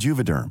used in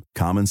Juvederm.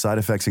 Common side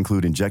effects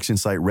include injection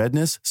site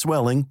redness,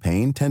 swelling,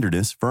 pain,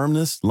 tenderness,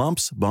 firmness,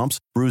 lumps, bumps,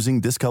 bruising,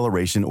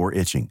 discoloration, or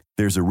itching.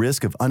 There's a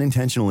risk of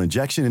unintentional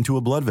injection into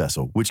a blood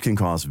vessel, which can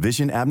cause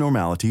vision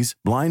abnormalities,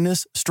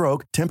 blindness,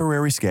 stroke,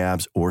 temporary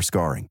scabs, or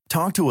scarring.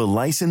 Talk to a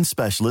licensed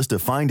specialist to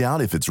find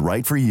out if it's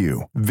right for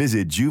you.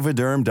 Visit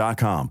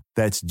Juvederm.com.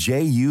 That's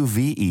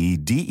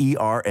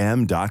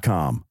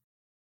Juvederm.com.